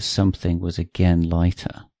that something was again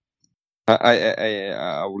lighter.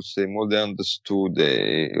 I would say more than understood.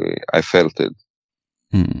 I felt it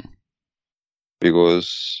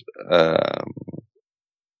because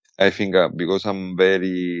I think because I'm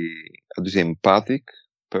very, how do you say, empathic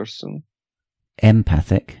person.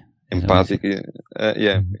 Empathic. Empathic.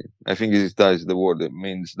 I think that is the word. It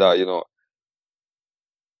means that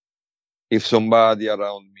if somebody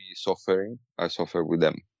around me is suffering, I suffer with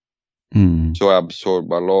them. So I absorb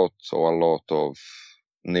a lot of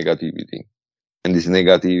negativity, and this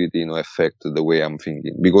negativity, affect the way I'm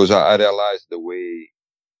thinking, because I realize the way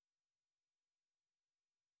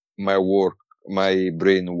my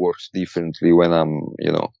brain works differently when I'm,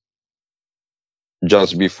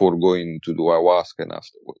 just before going to do ayahuasca and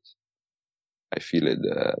afterwards. I feel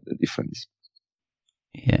the difference.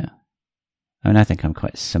 Yeah. I mean, I think I'm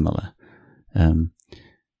quite similar.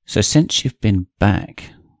 So since you've been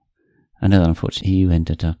back, I know that unfortunately you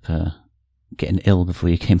ended up getting ill before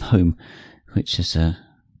you came home, which is a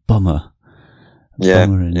bummer.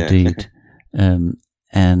 Bummer indeed.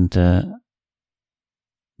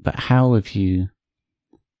 But how have you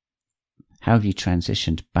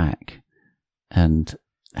transitioned back, and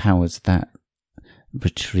how has that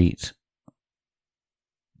retreat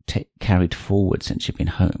carried forward since you've been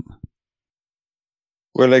home?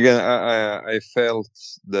 Well, again, I felt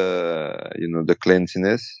the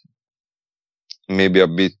cleanliness. Maybe a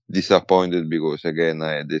bit disappointed because, again,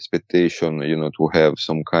 I had the expectation, to have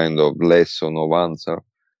some kind of lesson of answer.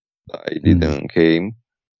 I didn't came.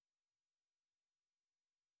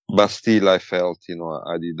 But still, I felt,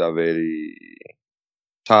 I did a very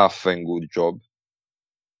tough and good job.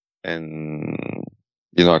 And,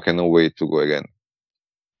 I cannot wait to go again.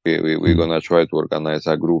 We're going to try to organize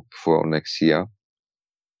a group for next year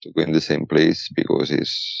to go in the same place,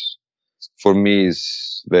 because for me,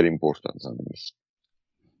 it's very important. I mean,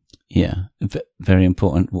 yeah, very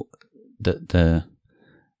important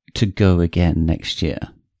to go again next year.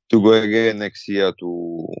 To go again next year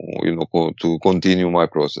to continue my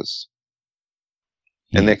process.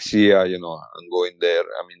 Yeah. And next year, I'm going there.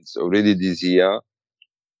 I mean, it's already this year.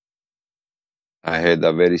 I had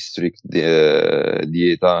a very strict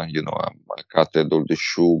dieta, I cut all the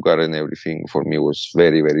sugar and everything. For me, was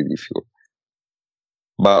very, very difficult.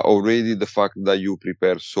 But already the fact that you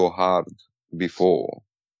prepare so hard before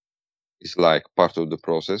is like part of the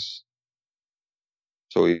process.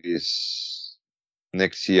 So it is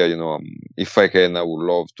next year, if I can, I would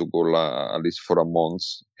love to go at least for a month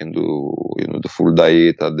and do, the full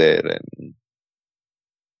diet there and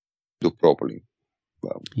do properly.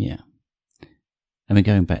 Yeah. I mean,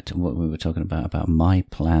 going back to what we were talking about my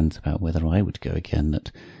plans, about whether I would go again,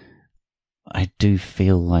 that I do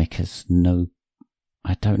feel like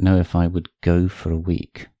I don't know if I would go for a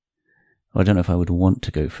week. I don't know if I would want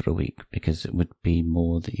to go for a week, because it would be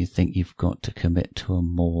more that you think you've got to commit to a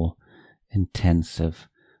more intensive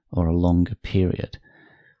or a longer period.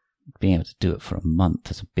 Being able to do it for a month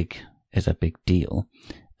is a big deal.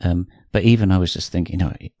 But even I was just thinking,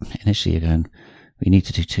 initially you're going, we need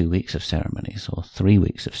to do 2 weeks of ceremonies or 3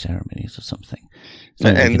 weeks of ceremonies or something. So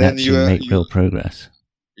and we can actually make real progress.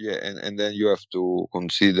 Yeah, and then you have to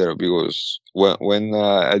consider, because when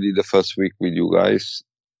I did the first week with you guys,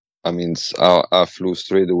 I mean, I flew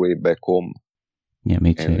straight away back home. Yeah,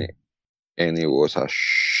 me too. And it was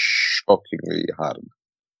shockingly hard.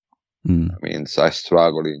 Mm. I mean, I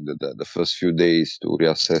struggled in the first few days to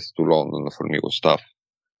reassess to London. For me, it was tough.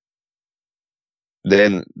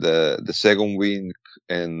 Then the second week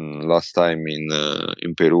and last time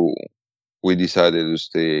in Peru, we decided to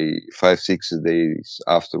stay 5-6 days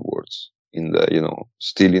afterwards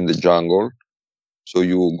still in the jungle. So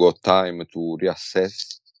you got time to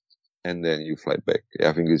reassess and then you fly back.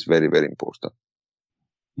 I think it's very, very important.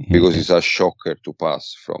 Yeah. Because it's a shocker to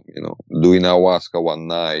pass from, doing ayahuasca one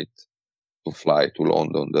night to fly to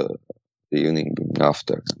London the evening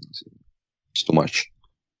after. It's too much.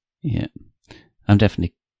 Yeah. I'm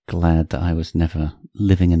definitely glad that I was never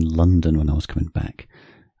living in London when I was coming back.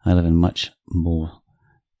 I live in a much more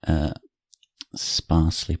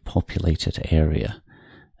sparsely populated area.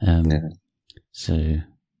 So,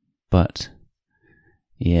 but,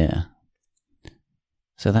 yeah.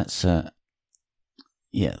 So that's,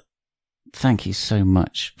 thank you so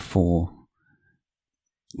much for,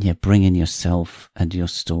 bringing yourself and your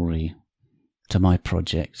story to my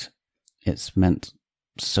project. It's meant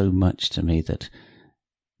so much to me that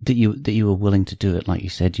you were willing to do it. Like you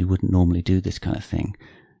said, you wouldn't normally do this kind of thing.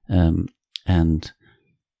 And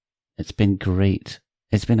it's been great.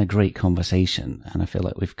 It's been a great conversation, and I feel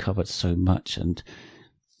like we've covered so much, and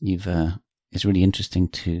it's really interesting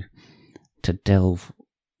to delve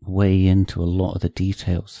way into a lot of the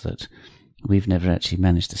details that we've never actually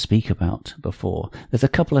managed to speak about before. There's a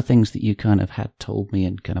couple of things that you kind of had told me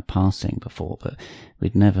in kind of passing before, but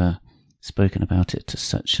we'd never spoken about it to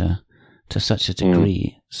such a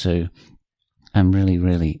degree. So I'm really,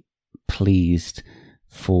 really pleased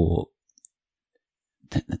for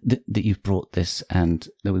that you've brought this and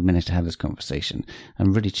that we managed to have this conversation.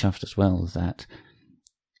 I'm really chuffed as well that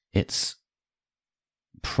it's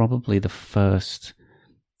probably the first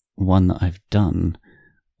one that I've done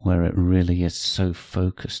where it really is so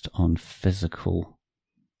focused on physical,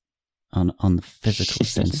 on the physical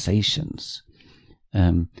sensations.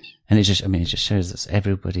 And it just shows that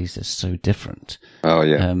everybody's is so different. Oh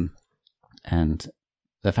yeah. And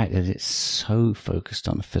the fact that it's so focused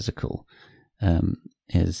on the physical,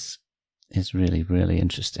 is really, really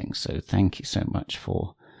interesting. So thank you so much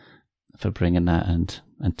for bringing that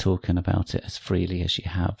and talking about it as freely as you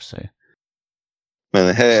have. So,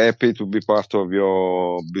 man, happy to be part of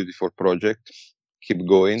your beautiful project. Keep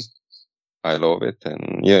going. I love it,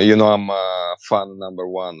 and I'm a fan number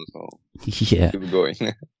one. So yeah, keep going.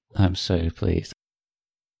 I'm so pleased.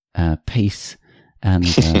 Peace, and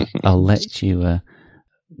I'll let you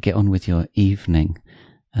get on with your evening.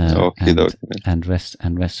 And rest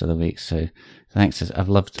of the week. So thanks. I've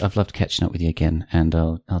loved catching up with you again, and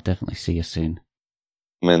I'll definitely see you soon.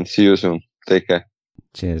 Man, see you soon. Take care.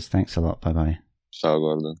 Cheers. Thanks a lot. Bye bye. Ciao,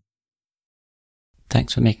 Gordon.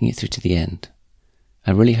 Thanks for making it through to the end.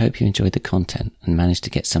 I really hope you enjoyed the content and managed to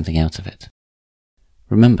get something out of it.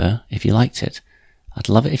 Remember, if you liked it, I'd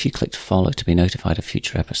love it if you clicked follow to be notified of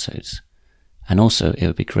future episodes. And also, it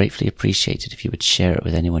would be gratefully appreciated if you would share it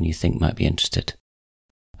with anyone you think might be interested.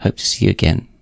 Hope to see you again.